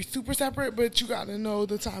things are going to be super separate, but you got to know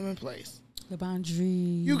the time and place. The boundary.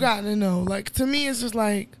 You got to know. Like, to me, it's just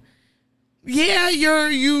like, yeah,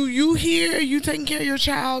 you here, you taking care of your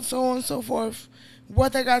child, so on and so forth.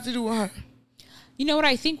 What that got to do with her? You know what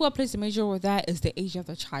I think what plays a major role with that is the age of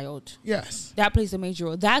the child. Yes. That plays a major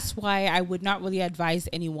role. That's why I would not really advise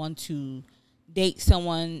anyone to date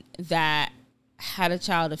someone that had a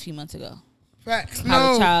child a few months ago. Facts.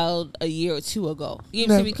 Had a child a year or two ago. You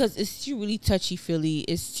know what I'm saying? Because it's still really touchy-feely.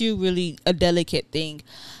 It's still really a delicate thing.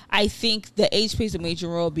 I think the age plays a major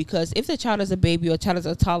role because if the child is a baby or a child is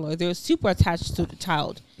a toddler, they're super attached to the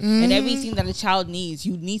child. And everything that the child needs,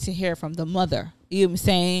 you need to hear from the mother. You know what I'm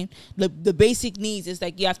saying? The basic needs is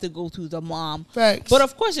like you have to go through the mom. Facts. But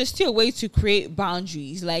of course, there's still ways to create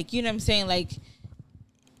boundaries. Like, you know what I'm saying? Like,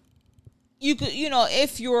 you could,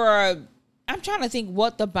 if you're... I'm trying to think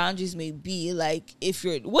what the boundaries may be. Like,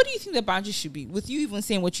 what do you think the boundaries should be? With you even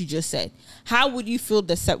saying what you just said, how would you feel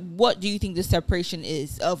what do you think the separation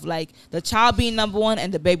is of like the child being number one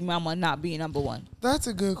and the baby mama not being number one? That's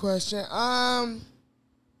a good question. I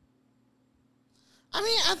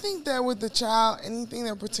think that with the child, anything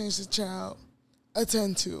that pertains to child,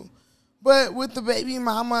 attend to. But with the baby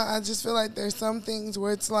mama, I just feel like there's some things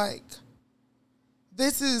where it's like,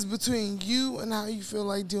 this is between you and how you feel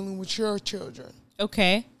like dealing with your children.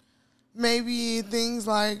 Okay. Maybe things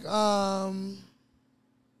like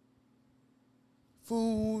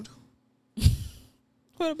food.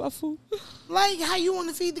 What about food? Like how you want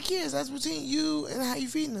to feed the kids. That's between you and how you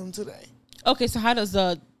feeding them today. Okay, so how does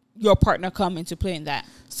your partner come into play in that?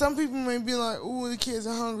 Some people may be like, ooh, the kids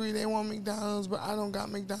are hungry. They want McDonald's, but I don't got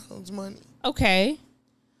McDonald's money. Okay.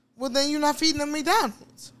 Well, then you're not feeding them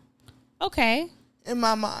McDonald's. Okay. In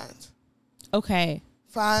my mind. Okay.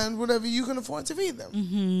 Find whatever you can afford to feed them.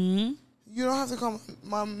 Mm-hmm. You don't have to call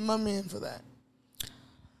my man for that.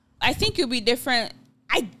 I think it'll be different.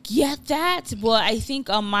 I get that, but I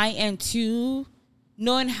think on my end too,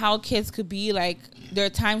 knowing how kids could be, like there are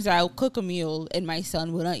times that I'll cook a meal and my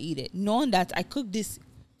son will not eat it. Knowing that I cooked this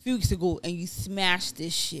a few weeks ago and you smash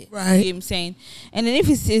this shit. Right. You know what I'm saying? And then if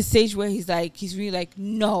it's a stage where he's really like,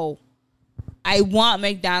 no, I want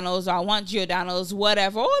McDonald's or I want Giordano's,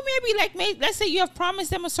 whatever. Or maybe let's say you have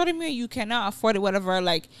promised them a certain meal, you cannot afford it, whatever.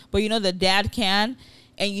 Like, but the dad can,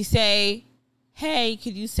 and you say, "Hey,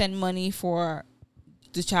 could you send money for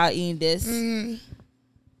the child eating this?"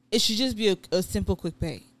 It should just be a simple, quick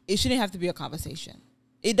pay. It shouldn't have to be a conversation.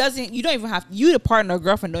 It doesn't. You don't even have. You, the partner or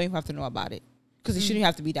girlfriend, don't even have to know about it because it shouldn't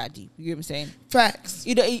have to be that deep. You know what I'm saying? Facts.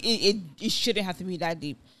 It shouldn't have to be that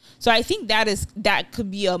deep. So I think that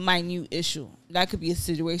could be a minute issue. That could be a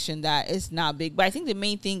situation that is not big. But I think the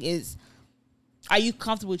main thing is, are you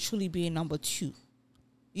comfortable truly being number two?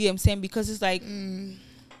 You know what I'm saying? Because it's like,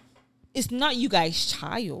 it's not you guys'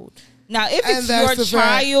 child. Now, if it's your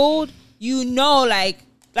child,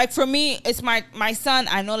 like for me, it's my son.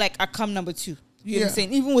 I know, like, I come number two. You know what I'm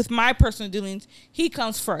saying? Even with my personal dealings, he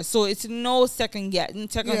comes first. So it's no second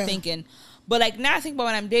thinking. But like now I think about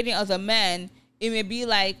when I'm dating other men, it may be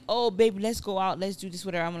like, oh, baby, let's go out. Let's do this,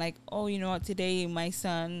 whatever. I'm like, oh, you know what? Today, my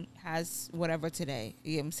son has whatever today.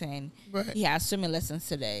 You know what I'm saying? Right. He has swimming lessons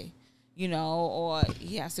today, or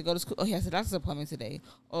he has to go to school. Oh, he has a doctor's appointment today.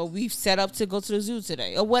 Or we've set up to go to the zoo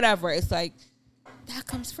today or whatever. It's like, that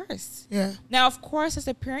comes first. Yeah. Now, of course, as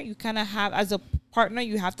a parent, you kind of have, as a partner,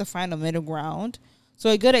 you have to find a middle ground. So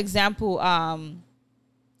a good example,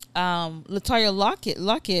 Latoya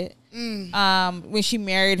Luckett, when she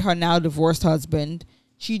married her now divorced husband,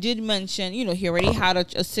 she did mention, he already had a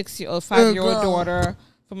 5-year-old daughter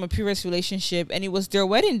from a previous relationship, and it was their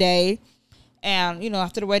wedding day. And,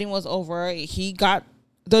 after the wedding was over, he got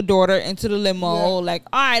the daughter into the limo, like,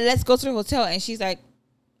 all right, let's go to the hotel. And she's like,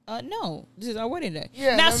 no, this is our wedding day.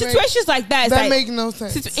 Yeah, now, situations like that, that make no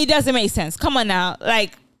sense. It doesn't make sense. Come on now.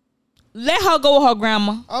 Like, let her go with her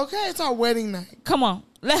grandma. Okay, it's our wedding night. Come on.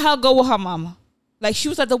 Let her go with her mama. Like, she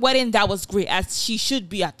was at the wedding. That was great, as she should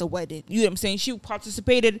be at the wedding. You know what I'm saying? She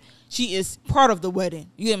participated. She is part of the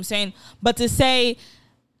wedding. You know what I'm saying? But to say,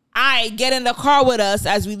 get in the car with us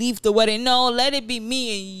as we leave the wedding. No, let it be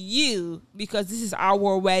me and you, because this is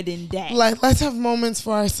our wedding day. Like, let's have moments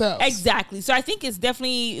for ourselves. Exactly. So I think it's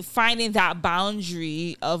definitely finding that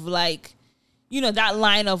boundary of, like, that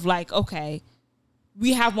line of, like, okay,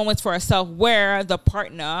 we have moments for ourselves where the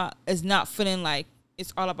partner is not feeling like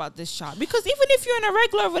it's all about this child. Because even if you're in a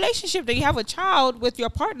regular relationship that you have a child with your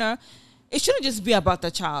partner, it shouldn't just be about the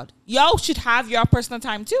child. Y'all should have your personal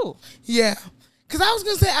time too. Yeah. Because I was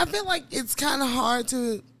going to say, I feel like it's kind of hard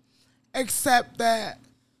to accept that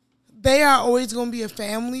they are always going to be a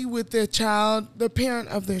family with their child, the parent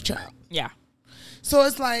of their child. Yeah. So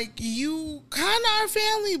it's like you kind of are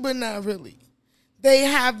family, but not really. They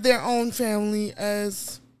have their own family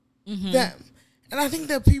as them. And I think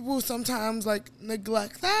that people sometimes, like,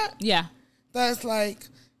 neglect that. Yeah. That's like,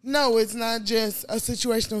 no, it's not just a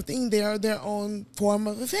situational thing. They are their own form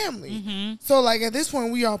of a family. So, like, at this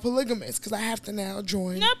point, we are polygamous because I have to now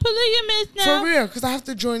join. Not polygamous now. For real, because I have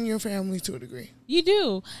to join your family to a degree. You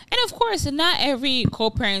do. And, of course, not every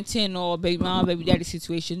co-parenting or baby mama, baby daddy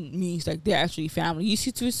situation means, like, they're actually family. You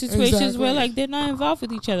see situations where, like, they're not involved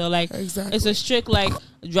with each other. Like, it's a strict, like,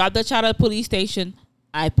 drop the child at the police station.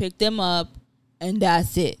 I pick them up. And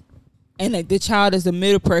that's it. And, like, the child is the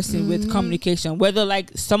middle person with communication. Whether, like,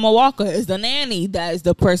 Summer Walker is the nanny, that is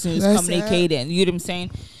the person who's communicating. You know what I'm saying?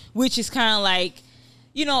 Which is kind of like,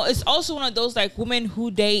 it's also one of those, like, women who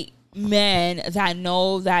date men that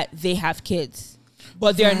know that they have kids,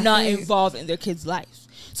 but they're not involved in their kids' lives.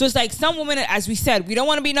 So it's like some women, as we said, we don't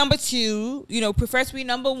want to be number 2, prefer to be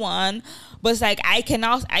number 1. But it's like, I can,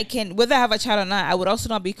 whether I have a child or not, I would also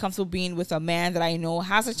not be comfortable being with a man that I know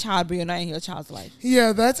has a child, but you're not in your child's life.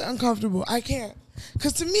 Yeah, that's uncomfortable. I can't.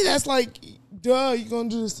 Because to me, that's like, duh, you're going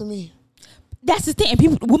to do this to me. That's the thing.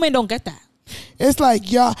 And women don't get that. It's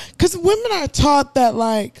like, yeah, because women are taught that,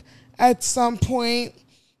 like, at some point,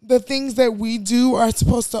 the things that we do are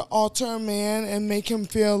supposed to alter a man and make him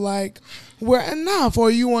feel like we're enough, or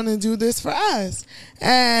you want to do this for us.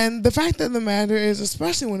 And the fact of the matter is,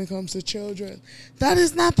 especially when it comes to children, that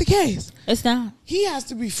is not the case. It's not. He has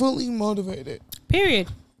to be fully motivated. Period.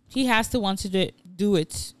 He has to want to do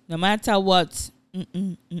it, no matter what.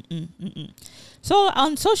 So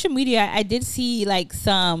on social media, I did see, like,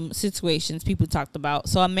 some situations people talked about.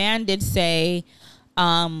 So a man did say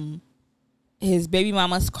his baby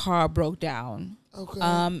mama's car broke down. Okay.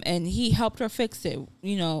 And he helped her fix it,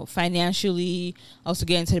 financially, also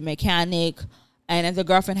getting to the mechanic. And then the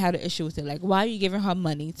girlfriend had an issue with it. Like, why are you giving her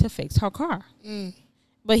money to fix her car?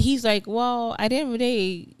 But he's like, well, at the end of the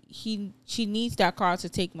day, she needs that car to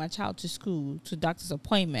take my child to school, to doctor's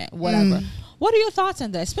appointment, whatever. What are your thoughts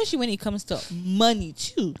on that, especially when it comes to money,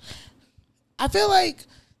 too? I feel like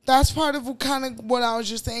that's part of kind of what I was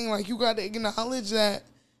just saying. Like, you got to acknowledge that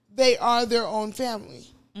they are their own family.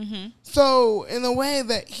 So in a way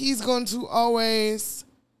that he's going to always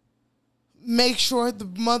make sure the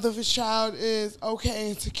mother of his child is okay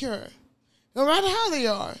and secure. No matter how they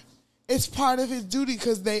are, it's part of his duty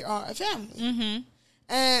because they are a family.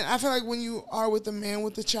 And I feel like when you are with a man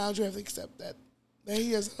with a child, you have to accept that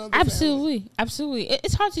he has another family. Absolutely.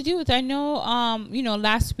 It's hard to do with. I know,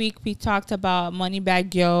 last week we talked about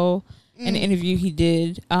Moneybagg Yo in the interview he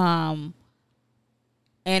did.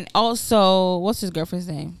 And also, what's his girlfriend's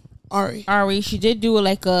name? Ari. She did do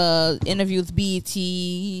like a interview with BET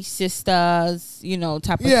sisters,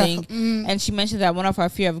 type of thing. And she mentioned that one of her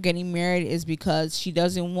fear of getting married is because she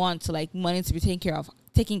doesn't want to, like, money to be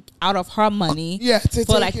taken out of her money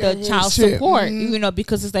for, like, the child support.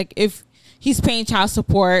 Because it's like, if he's paying child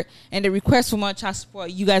support and the request for more child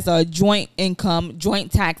support, you guys are joint income,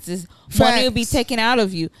 joint taxes. Money will be taken out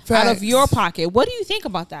of you, out of your pocket. What do you think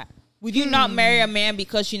about that? Would you not marry a man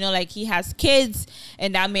because, like, he has kids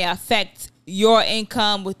and that may affect your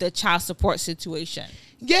income with the child support situation?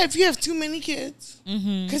 Yeah, if you have too many kids.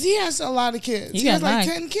 Because he has a lot of kids. He has like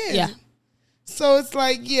 10 kids. Yeah. So it's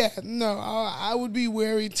like, I would be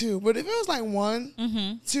wary too. But if it was like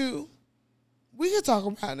 1, 2, we could talk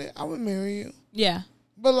about it. I would marry you. Yeah.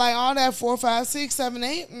 But like all that 4, 5, 6, 7,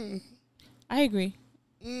 8. I agree.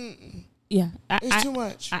 Mm-mm. Yeah, It's too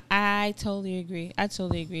much. I totally agree. And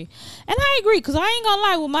I agree because I ain't gonna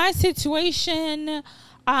lie with my situation.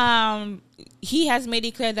 He has made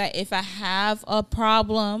it clear that if I have a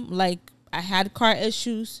problem, like I had car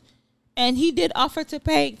issues, and he did offer to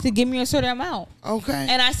pay to give me a certain amount. Okay.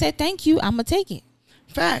 And I said thank you. I'm gonna take it.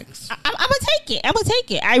 Facts. I'm gonna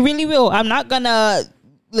take it. I really will. I'm not gonna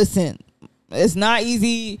listen. It's not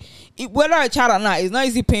easy. Whether a child or not, it's not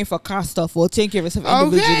easy paying for car stuff or taking care of yourself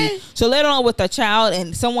individually. Okay. So later on with a child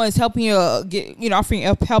and someone is helping you, offering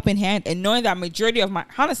a helping hand, and knowing that majority of my,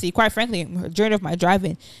 honestly, quite frankly, majority of my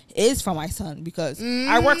driving is for my son because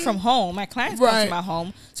I work from home. My clients come to my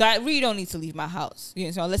home, so I really don't need to leave my house.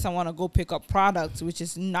 So unless I want to go pick up products, which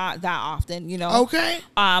is not that often, Okay.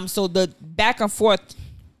 So the back and forth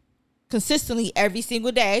consistently every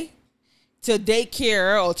single day to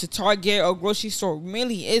daycare or to Target or grocery store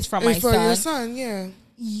really is for my son. For your son, yeah.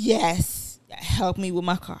 Yes. Help me with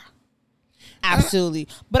my car. Absolutely.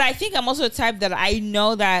 But I think I'm also the type that I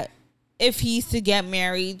know that if he's to get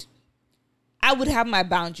married, I would have my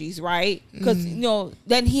boundaries, right? Because,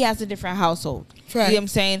 then he has a different household. Right. You know what I'm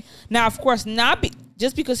saying? Now, of course,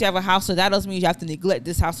 just because you have a household, that doesn't mean you have to neglect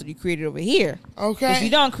this household you created over here. Okay. If you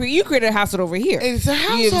don't you created a household over here. It's a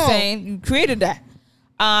household. You know what I'm saying? You created that.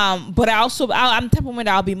 But I'm the type of woman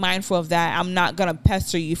that I'll be mindful of that. I'm not gonna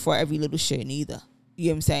pester you for every little shit either. You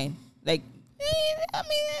know what I'm saying? Like,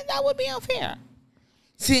 that would be unfair.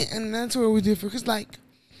 See, and that's where we differ. Cause like,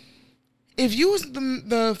 if you was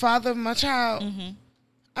the father of my child,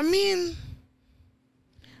 I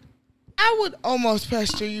would almost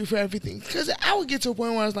pester you for everything. Cause I would get to a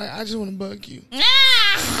point where I was like, I just want to bug you.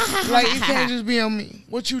 Like, it can't just be on me.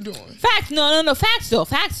 What you doing? Facts. No. Facts though.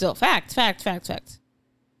 Facts.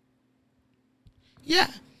 Yeah,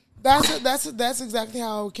 that's exactly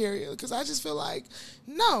how I would carry it. Because I just feel like,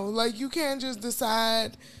 no, like you can't just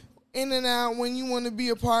decide in and out when you want to be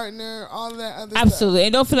a partner, all that other stuff. Absolutely.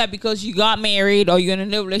 And don't feel like because you got married or you're in a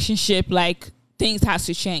new relationship, like things has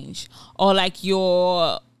to change or like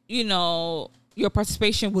your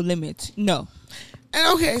participation will limit. No.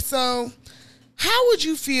 And okay, so how would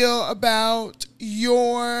you feel about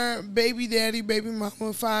your baby daddy, baby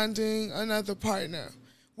mama finding another partner?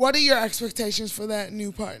 What are your expectations for that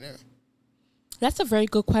new partner? That's a very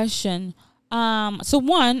good question. So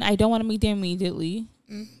one, I don't want to meet them immediately.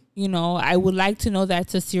 I would like to know that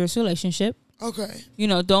it's a serious relationship. Okay.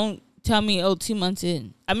 Don't tell me, 2 months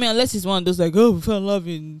in. Unless it's one of those like, we fell in love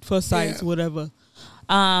in first sight, whatever.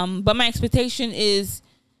 But my expectation is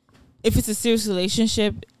if it's a serious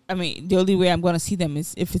relationship, the only way I'm going to see them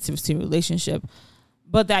is if it's a serious relationship.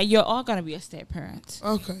 But that you're all going to be a step parent.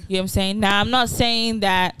 Okay. You know what I'm saying? Now, I'm not saying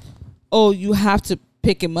that, you have to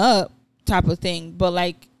pick him up type of thing. But,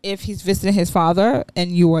 like, if he's visiting his father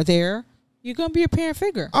and you are there, you're going to be a parent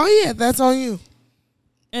figure. Oh, yeah. That's on you.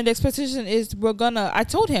 And the expectation is I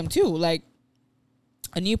told him, too, like,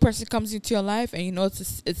 a new person comes into your life and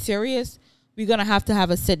it's serious, we're going to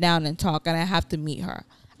have a sit down and talk, and I have to meet her.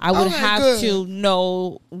 I would have to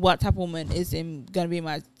know what type of woman is going to be in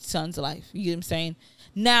my son's life. You know what I'm saying?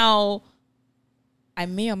 Now, I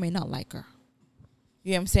may or may not like her.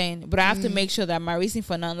 You know what I'm saying? But I have to make sure that my reason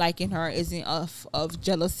for not liking her isn't of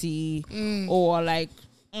jealousy or like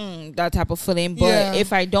that type of feeling. But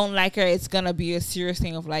if I don't like her, it's going to be a serious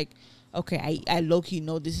thing of like, okay, I low-key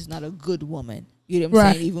know this is not a good woman. You know what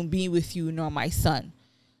I'm saying? Even being with you nor my son.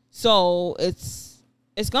 So it's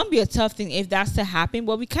going to be a tough thing if that's to happen.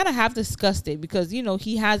 But we kind of have discussed it because,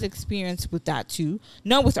 he has experience with that too.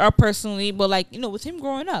 Not with her personally, but like, with him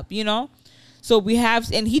growing up, So we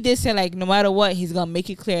have, and he did say like, no matter what, he's going to make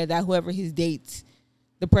it clear that whoever he dates,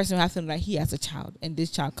 the person will have to know that he has a child and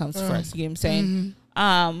this child comes first. You know what I'm saying?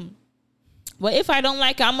 Mm-hmm. But if I don't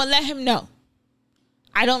like her, I'm going to let him know.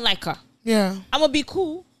 I don't like her. Yeah. I'm going to be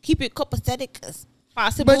cool. Keep it copacetic as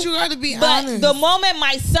possible. But you got to be honest. But the moment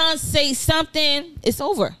my son says something, it's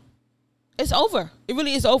over. It's over. It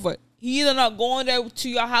really is over. He either not going there to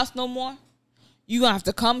your house no more. You're going to have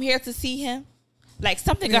to come here to see him. Like,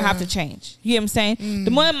 something going to have to change. You know what I'm saying?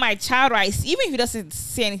 The moment my child, even if he doesn't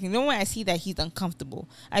say anything, the moment I see that he's uncomfortable,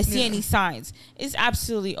 I see any signs, it's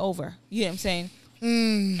absolutely over. You know what I'm saying?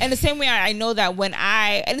 And the same way I know that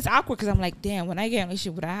and it's awkward because I'm like, damn, when I get in a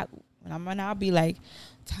relationship I'll be like,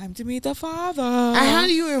 time to meet the father. And how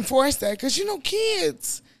do you enforce that?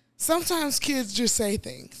 Because, sometimes kids just say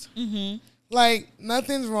things. Mm-hmm. Like,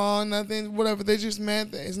 nothing's wrong, nothing, whatever. They just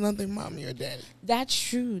mad that it's nothing mommy or daddy. That's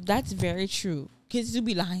true. That's very true. Kids do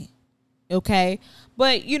be lying. Okay?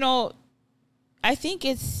 But, I think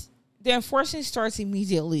it's the enforcement starts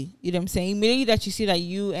immediately. You know what I'm saying? Immediately that you see that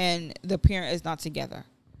you and the parent is not together.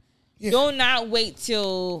 Yeah. Don't not wait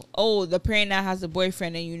till, the parent now has a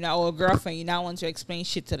boyfriend and or a girlfriend. You now want to explain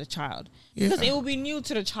shit to the child. Because it will be new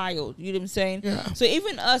to the child. You know what I'm saying? Yeah. So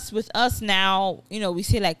even with us now, we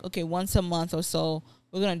say like, okay, once a month or so,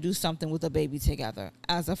 we're going to do something with the baby together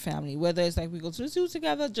as a family. Whether it's like we go to the zoo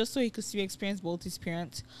together just so he could experience both his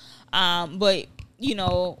parents. But,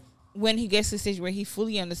 when he gets to the stage where he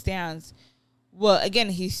fully understands, well, again,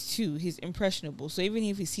 he's 2. He's impressionable. So even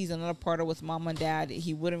if he sees another partner with mom and dad,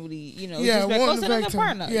 he wouldn't really, just be like, to another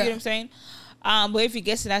partner. Yeah. You know what I'm saying? But if he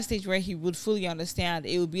gets to that stage where he would fully understand,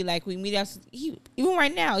 it would be like we meet after, even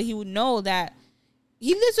right now, he would know that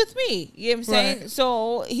he lives with me. You know what I'm saying? Right.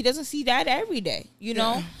 So he doesn't see that every day,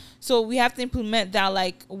 know? So we have to implement that,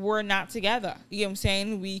 like, we're not together. You know what I'm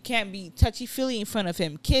saying? We can't be touchy-feely in front of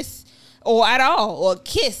him. Kiss or at all, or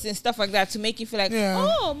kiss and stuff like that to make you feel like,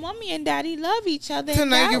 mommy and daddy love each other. To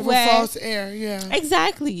not give a false air,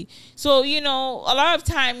 Exactly. So, a lot of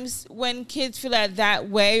times when kids feel that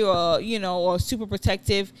way or, or super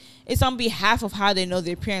protective, it's on behalf of how they know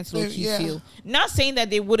their parents low-key feel. Not saying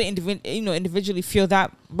that they wouldn't individually feel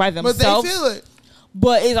that by themselves. But they feel it.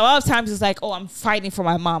 But a lot of times it's like, I'm fighting for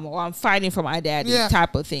my mom or I'm fighting for my daddy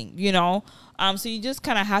type of thing, So you just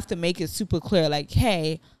kind of have to make it super clear, like,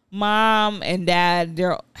 hey, mom and dad,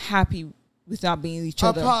 they're happy with not being each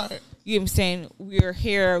other apart. You know what I'm saying? We're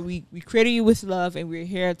here. We created you with love, and we're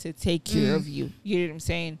here to take care of you. You know what I'm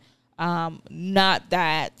saying? Not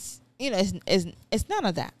that it's none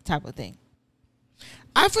of that type of thing.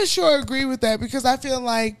 I for sure agree with that because I feel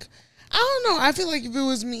like I don't know. I feel like if it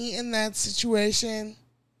was me in that situation,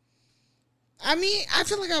 I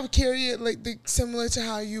feel like I would carry it like similar to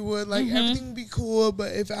how you would. Like everything would be cool,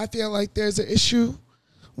 but if I feel like there's an issue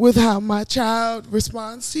with how my child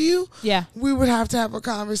responds to you, we would have to have a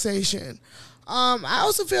conversation. I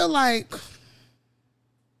also feel like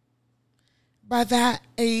by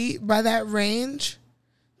that range,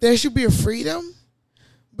 there should be a freedom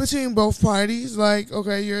between both parties. Like,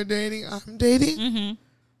 okay, you're dating, I'm dating.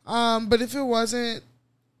 But if it wasn't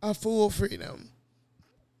a full freedom,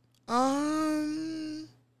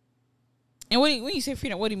 and when you say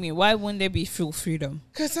freedom, what do you mean? Why wouldn't there be full freedom?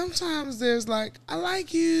 Because sometimes there's like, I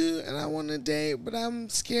like you and I want to date, but I'm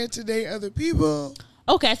scared to date other people.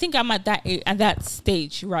 Okay, I think I'm at that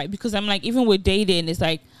stage, right? Because I'm like, even with dating, it's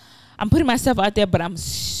like, I'm putting myself out there, but I'm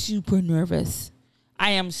super nervous.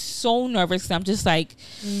 I am so nervous because I'm just like,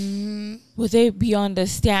 will they be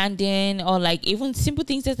understanding? Or like even simple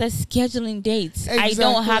things as like scheduling dates. Exactly. I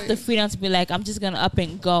don't have the freedom to be like, I'm just going to up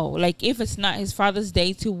and go. Like if it's not his Father's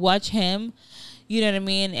Day to watch him, you know what I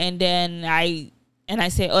mean? And then I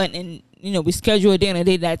say, and we schedule a day on a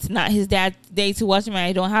day that's not his dad's day to watch him and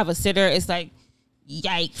I don't have a sitter. It's like,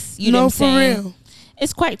 yikes. You know what I'm saying? For real.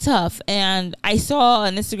 It's quite tough. And I saw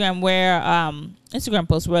an Instagram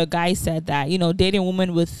post where a guy said that, dating a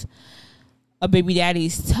woman with a baby daddy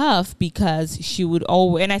is tough because she would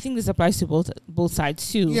always, and I think this applies to both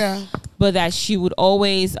sides too. Yeah. But that she would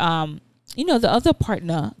always, the other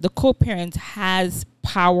partner, the co-parent has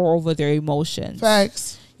power over their emotions.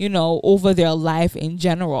 Facts. Over their life in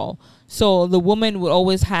general. So the woman would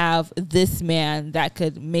always have this man that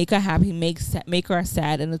could make her happy, make her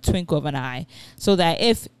sad in a twinkle of an eye. So that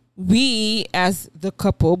if we, as the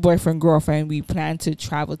couple, boyfriend, girlfriend, we plan to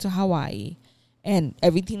travel to Hawaii and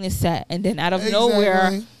everything is set. And then out of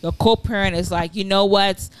nowhere, the co-parent is like, you know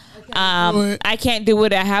what? I can't do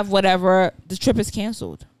it. I have whatever. The trip is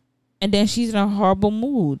canceled. And then she's in a horrible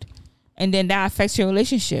mood. And then that affects your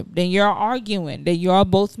relationship. Then you're arguing. Then you're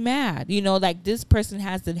both mad. Like this person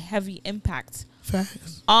has a heavy impact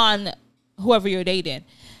on whoever you're dating.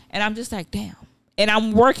 And I'm just like, damn. And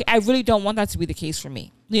I really don't want that to be the case for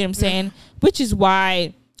me. You know what I'm saying? Which is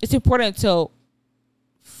why it's important to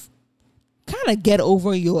kind of get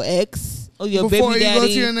over your ex or your baby daddy. Before you go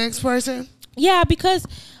to your next person? Yeah, because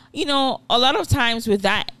a lot of times with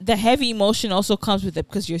that, the heavy emotion also comes with it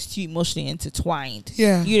because you're still emotionally intertwined.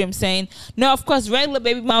 Yeah. You know what I'm saying? No, of course, regular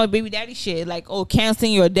baby mama, baby daddy shit, like,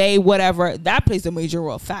 canceling your day, whatever, that plays a major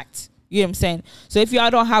role. Fact. You know what I'm saying? So if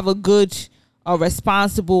y'all don't have a good or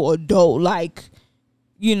responsible adult, like,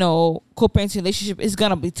 co-parenting relationship, it's going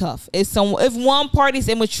to be tough. If one party's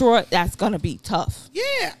immature, that's going to be tough.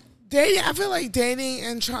 Yeah. I feel like dating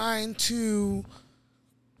and trying to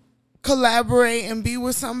collaborate and be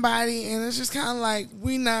with somebody and it's just kind of like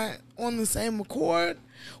we not on the same accord.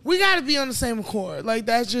 We got to be on the same accord. Like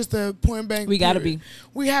that's just the point blank. We got to be.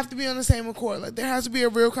 We have to be on the same accord. Like there has to be a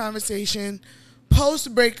real conversation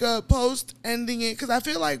post breakup, post ending it, because I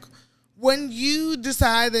feel like when you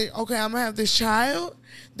decide that, okay, I'm going to have this child,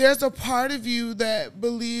 there's a part of you that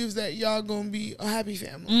believes that y'all going to be a happy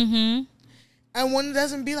family. Mm-hmm. And when it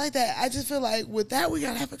doesn't be like that, I just feel like with that, we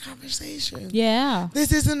got to have a conversation. Yeah.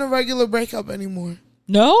 This isn't a regular breakup anymore.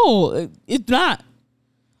 No, it's not.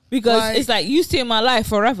 Because like, it's like, you stay in my life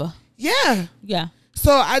forever. Yeah. Yeah.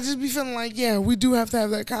 So I just be feeling like, yeah, we do have to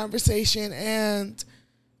have that conversation. And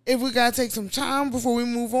if we got to take some time before we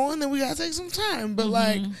move on, then we got to take some time. But,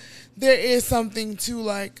 like, there is something to,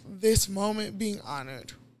 like, this moment being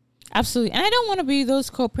honored. Absolutely. And I don't want to be those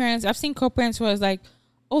co-parents. I've seen co-parents where it's like,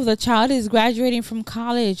 oh, the child is graduating from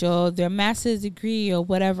college or their master's degree or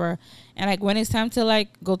whatever. And, like, when it's time to, like,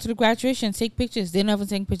 go to the graduation, take pictures, they never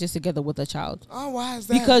take pictures together with the child. Oh, why is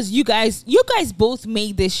that? Because you guys both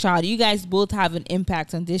made this child. You guys both have an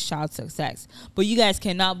impact on this child's success. But you guys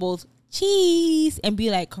cannot both cheese and be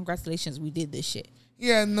like, congratulations, we did this shit.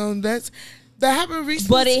 Yeah, no, that happened recently.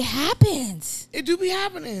 But it happens. It do be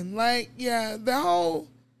happening. Like, yeah, the whole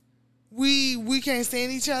we can't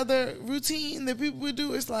stand each other routine that people would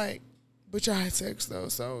do, it's like, but y'all had sex though,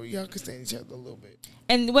 so y'all can stand each other a little bit.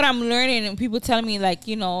 And what I'm learning, and people telling me, like,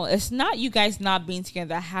 you know, it's not you guys not being together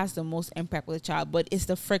that has the most impact with the child, but it's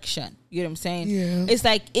the friction. You know what I'm saying? Yeah. It's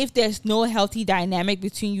like if there's no healthy dynamic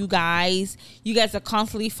between you guys are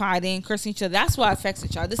constantly fighting, cursing each other. That's what affects the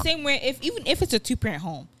child. The same way, even if it's a 2-parent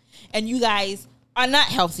home, and you guys are not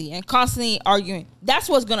healthy and constantly arguing, that's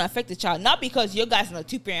what's going to affect the child. Not because you guys in a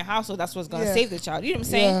 2-parent household, that's what's going to save the child. You know what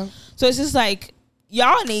I'm saying? Yeah. So it's just like,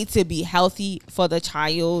 y'all need to be healthy for the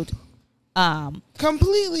child.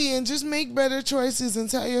 Completely, and just make better choices and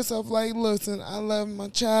tell yourself, like, listen, I love my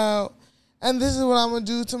child, and this is what I'm going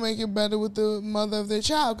to do to make it better with the mother of their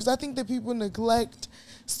child. Because I think that people neglect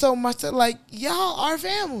so much that, like, y'all are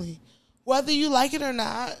family. Whether you like it or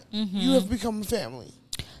not, you have become a family.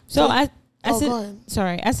 So go ahead.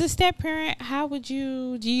 As a step parent, how do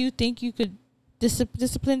you think you could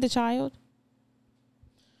discipline the child?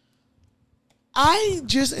 I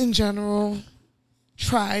just, in general,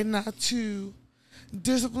 try not to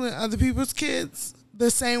discipline other people's kids the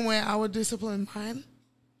same way I would discipline mine.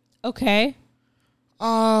 Okay.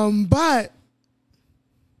 But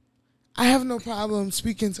I have no problem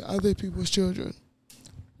speaking to other people's children.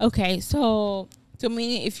 Okay, so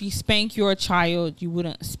meaning if you spank your child, you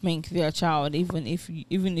wouldn't spank their child, even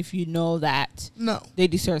if you know that they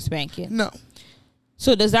deserve spanking. No.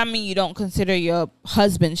 So does that mean you don't consider your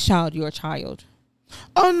husband's child your child?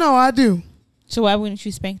 Oh no, I do. So why wouldn't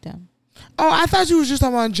you spank them? Oh, I thought you was just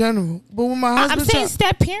talking about in general. But when my husband, I'm saying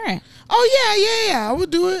step parent. Oh yeah. I would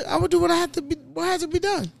do it. I would do what had to be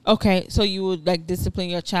done. Okay, so you would, like, discipline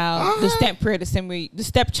your child, the step parent the same way, the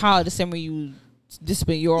stepchild the same way you would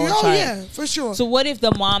discipline your own child. Yeah, for sure. So what if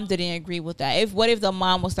the mom didn't agree with that? What if the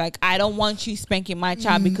mom was like, I don't want you spanking my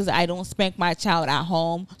child because I don't spank my child at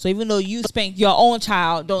home. So even though you spank your own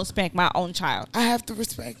child, don't spank my own child. I have to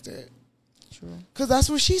respect it. True. Because that's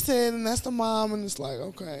what she said, and that's the mom, and it's like,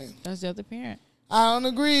 okay. That's the other parent. I don't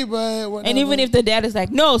agree, but whatever. And even if the dad is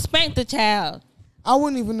like, no, spank the child, I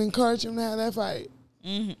wouldn't even encourage him to have that fight.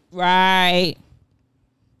 Right.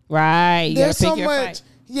 You There's gotta so pick your much. fight.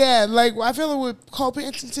 Yeah, like, I feel like with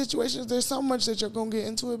co-parenting situations, there's so much that you're going to get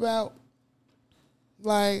into about.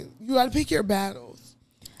 Like, you got to pick your battles.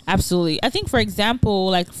 Absolutely. I think, for example,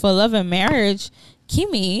 like, for Love and Marriage,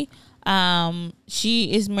 Kimmy,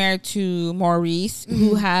 she is married to Maurice,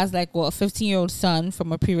 who has, like, a 15-year-old son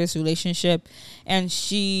from a previous relationship, and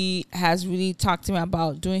she has really talked to him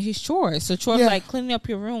about doing his chores. So chores like cleaning up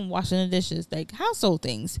your room, washing the dishes, like household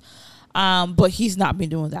things. But he's not been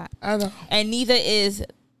doing that. I know. And neither is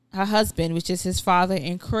her husband, which is his father,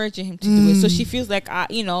 encouraging him to do it. So she feels like,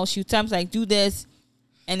 she times like, do this.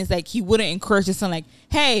 And it's like, he wouldn't encourage his son, like,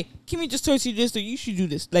 hey, Kimmy just told you this, so you should do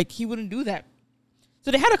this. Like, he wouldn't do that.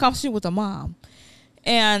 So they had a conversation with the mom.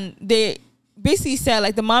 And they basically said,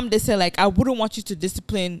 like, the mom did say, like, I wouldn't want you to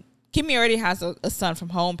discipline. Kimmy already has a son from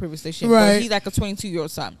her own previous relationship. Right. But he's like a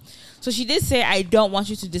 22-year-old son. So she did say, I don't want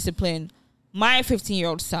you to discipline my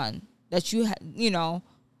 15-year-old son. That you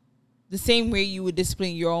the same way you would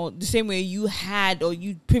discipline your own, the same way you had or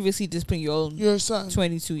you previously disciplined your son,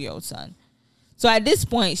 22-year-old son. So at this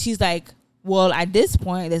point, she's like, well, at this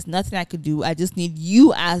point, there's nothing I could do. I just need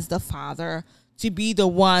you as the father to be the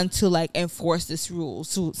one to, like, enforce this rule.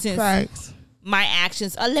 So since my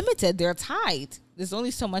actions are limited, they're tied. There's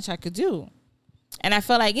only so much I could do. And I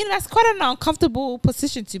felt like, that's quite an uncomfortable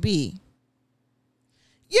position to be.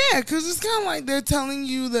 Yeah, because it's kind of like they're telling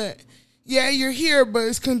you that, yeah, you're here, but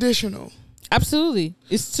it's conditional. Absolutely.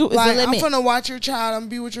 It's like, a limit. I'm going to watch your child. I'm going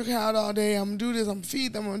to be with your child all day. I'm going to do this. I'm going to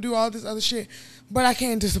feed them. I'm going to do all this other shit. But I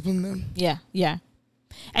can't discipline them. Yeah.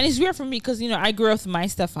 And it's weird for me because, I grew up with my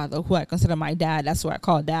stepfather, who I consider my dad. That's what I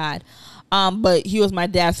call dad. But he was my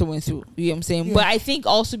dad through and through. You know what I'm saying? Yeah. But I think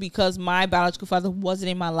also because my biological father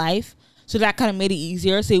wasn't in my life, so that kind of made it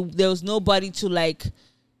easier. So there was nobody to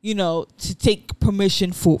to take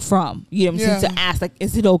permission from. You know what I'm saying? To ask,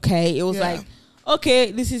 is it okay? It was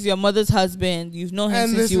okay, this is your mother's husband. You've known him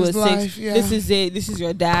since you were 6. Yeah. This is it. This is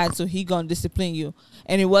your dad, so he gonna discipline you.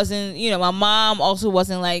 And it wasn't, my mom also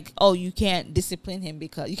wasn't like, oh, you can't discipline him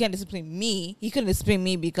because you can't discipline me. He couldn't discipline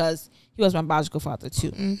me because he was my biological father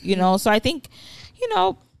too. Mm-hmm. So I think,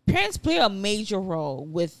 parents play a major role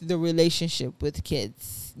with the relationship with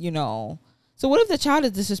kids. So what if the child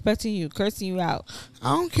is disrespecting you, cursing you out? I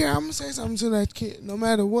don't care. I'm going to say something to that kid. No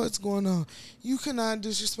matter what's going on, you cannot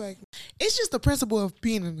disrespect me. It's just the principle of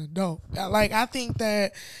being an adult. Like, I think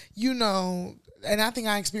that, and I think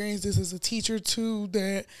I experienced this as a teacher too,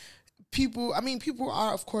 that people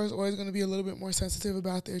are, of course, always going to be a little bit more sensitive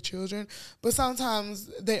about their children. But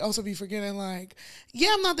sometimes they also be forgetting, I'm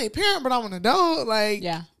not their parent, but I'm an adult.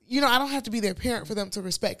 Yeah. I don't have to be their parent for them to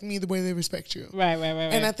respect me the way they respect you. Right.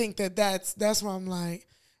 And I think that's why I'm like,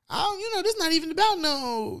 this is not even about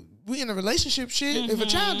we in a relationship shit. Mm-hmm. If a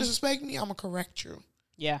child disrespect me, I'm going to correct you.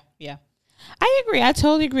 Yeah. I agree. I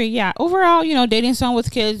totally agree. Yeah. Overall, dating someone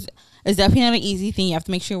with kids is definitely not an easy thing. You have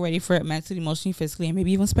to make sure you're ready for it mentally, emotionally, physically, and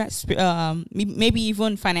maybe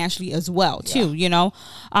even financially as well, too,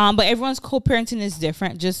 But everyone's co-parenting is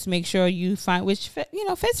different. Just make sure you find which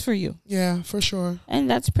fits for you. Yeah, for sure. And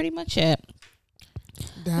that's pretty much it.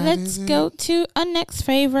 Let's go to our next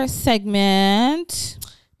favorite segment.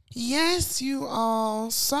 Yes, you all.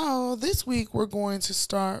 So this week we're going to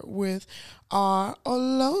start with our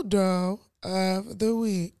Olodo of the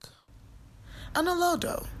week. An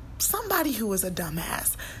Olodo. Somebody who is a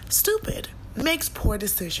dumbass, stupid, makes poor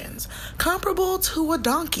decisions, comparable to a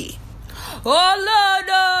donkey.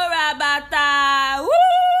 Olodo rabata. Woo!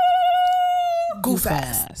 Goof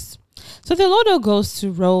ass. So the Olodo goes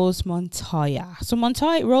to Rose Montoya. So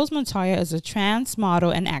Rose Montoya is a trans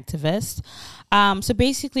model and activist. So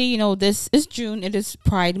basically, this is June. It is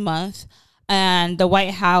Pride Month. And the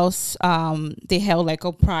White House, they held a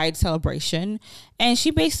Pride celebration. And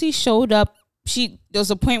she basically showed up. There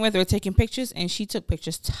was a point where they were taking pictures, and she took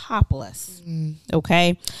pictures topless.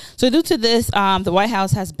 Okay, so due to this, the White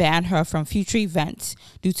House has banned her from future events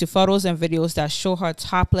due to photos and videos that show her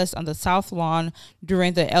topless on the South Lawn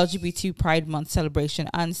during the LGBT Pride Month celebration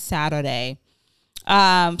on Saturday.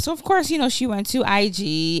 So of course, she went to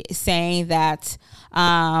IG saying that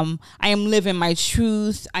I am living my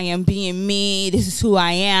truth. I am being me. This is who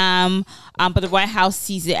I am. But the White House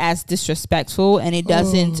sees it as disrespectful, and it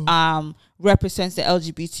doesn't represents the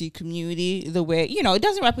LGBT community the way, it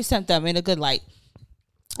doesn't represent them in a good light.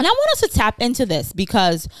 And I want us to tap into this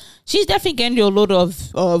because she's definitely getting the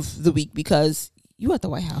Olodo of the week because you at the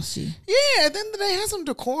White House, G. Yeah, at the end of the day, have some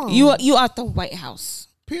decorum. You at the White House.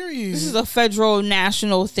 Period. This is a federal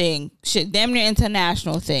national thing. Shit, damn near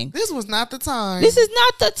international thing. This was not the time. This is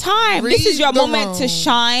not the time. This is your moment to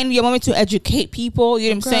shine, your moment to educate people. You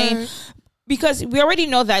know what I'm saying? Because we already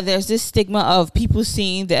know that there's this stigma of people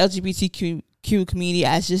seeing the LGBTQ community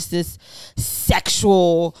as just this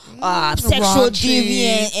sexual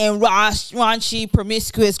deviant and raunchy,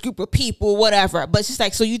 promiscuous group of people, whatever. But it's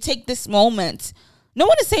just so you take this moment. No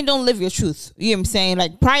one is saying don't live your truth. You know what I'm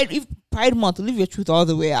saying? Pride Month, live your truth all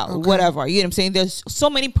the way out, or whatever. You know what I'm saying? There's so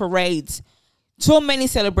many parades, so many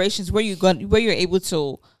celebrations where you're able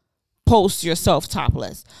to post yourself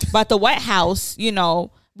topless. But the White House,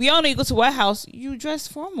 we all know you go to White House, you dress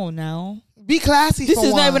formal now. Be classy. This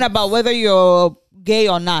is not even about whether you're gay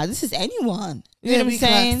or not. This is anyone. You know what I'm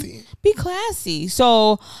saying? Classy. Be classy.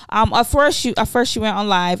 So at first she went on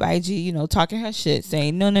live IG, talking her shit,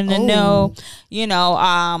 saying no,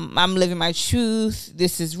 I'm living my truth.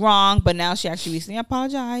 This is wrong. But now she actually recently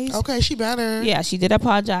apologized. Okay, she better. Yeah, she did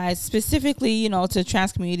apologize specifically, to the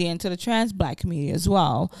trans community and to the trans black community as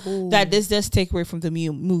well. Ooh. That this does take away from the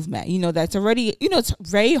movement. That's already, it's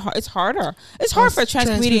very hard. It's harder. It's hard for trans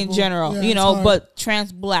community in general, but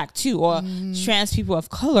trans black too, or trans people of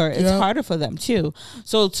color, it's harder for them too.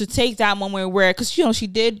 So to take that moment where, because she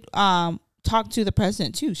did talk to the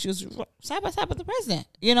president too. She was side by side with the president.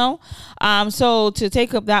 So to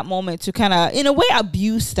take up that moment to kind of in a way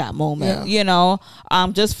abuse that moment.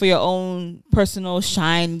 Just for your own personal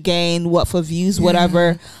shine, gain, what for views,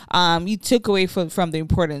 whatever. You took away from the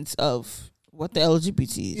importance of what the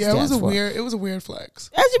LGBT stands for. It was a weird flex.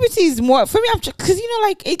 LGBT is more for me,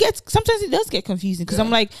 because sometimes it does get confusing because I'm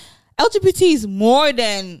like, LGBT is more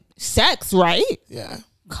than sex, right? Yeah.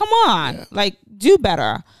 Come on. Do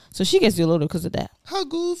better. So she gets you a little because of that. How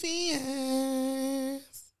goofy.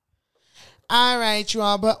 All right, you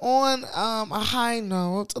all. But on a high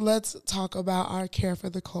note, let's talk about our care for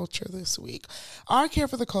the culture this week. Our care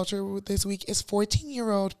for the culture this week is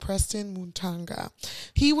 14-year-old Preston Utunga.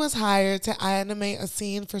 He was hired to animate a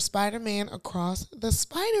scene for Spider-Man Across the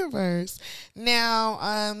Spider-Verse.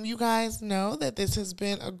 Now, you guys know that this has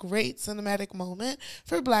been a great cinematic moment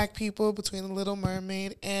for Black people between The Little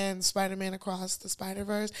Mermaid and Spider-Man Across the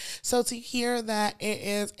Spider-Verse. So to hear that it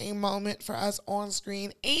is a moment for us on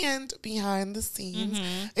screen and behind the scenes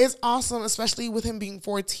is awesome, especially with him being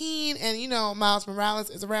 14, and Miles Morales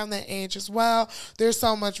is around that age as well. There's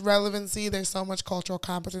so much relevancy, there's so much cultural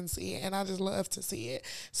competency, and I just love to see it.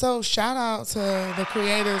 So shout out to the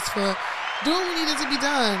creators for doing what needed to be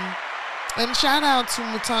done, and shout out to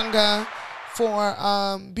Utunga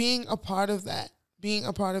for being a part of that.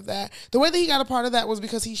 The way that he got a part of that was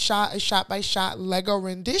because he shot a shot-by-shot Lego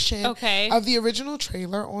rendition of the original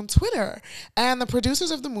trailer on Twitter. And the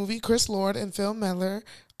producers of the movie, Chris Lord and Phil Miller,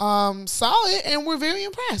 saw it and were very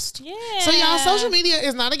impressed. Yeah. So, y'all, social media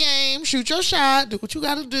is not a game. Shoot your shot. Do what you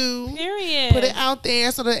got to do. Period. Put it out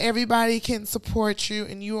there so that everybody can support you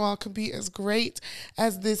and you all can be as great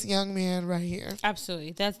as this young man right here.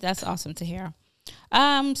 Absolutely. That's awesome to hear.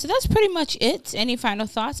 So that's pretty much it. Any final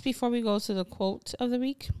thoughts before we go to the quote of the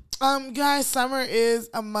week? Guys, summer is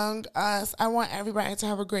among us. I want everybody to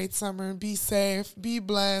have a great summer. Be safe, be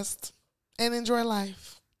blessed, and enjoy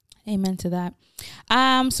life. Amen to that.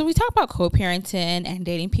 So we talk about co-parenting and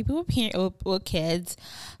dating people with kids.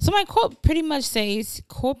 So my quote pretty much says,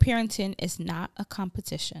 co-parenting is not a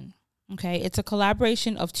competition. Okay, it's a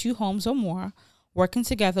collaboration of two homes or more working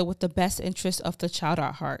together with the best interest of the child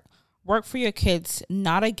at heart. Work for your kids,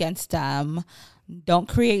 not against them. Don't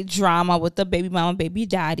create drama with the baby mama, baby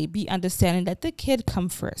daddy. Be understanding that the kid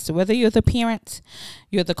comes first. So whether you're the parent,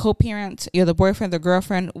 you're the co-parent, you're the boyfriend, the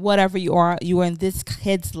girlfriend, whatever you are in this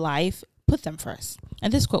kid's life, put them first.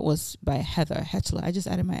 And this quote was by Heather Hetchler. I just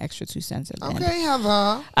added my extra 2 cents at the end.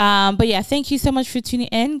 Heather. But yeah, thank you so much for tuning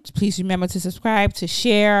in. Please remember to subscribe, to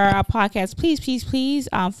share our podcast. Please, please, please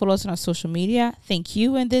follow us on our social media. Thank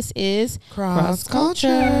you. And this is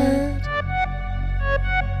CrossxCultured.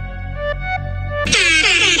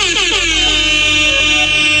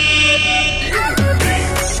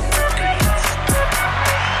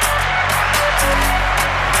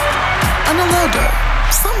 On a logo,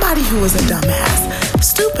 somebody who is a dumbass,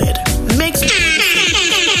 stupid, makes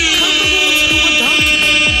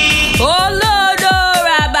oh Lord,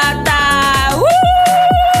 Rabata, woo!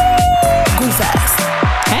 Goof ass.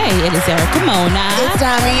 Hey, it is Erica Mona. It's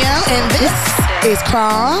Damia, and this is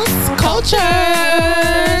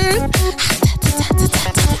CrossxCultured.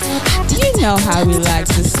 You know how we like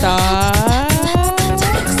to start.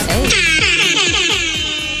 Hey.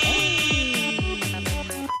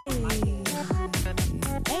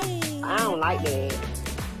 I don't like that.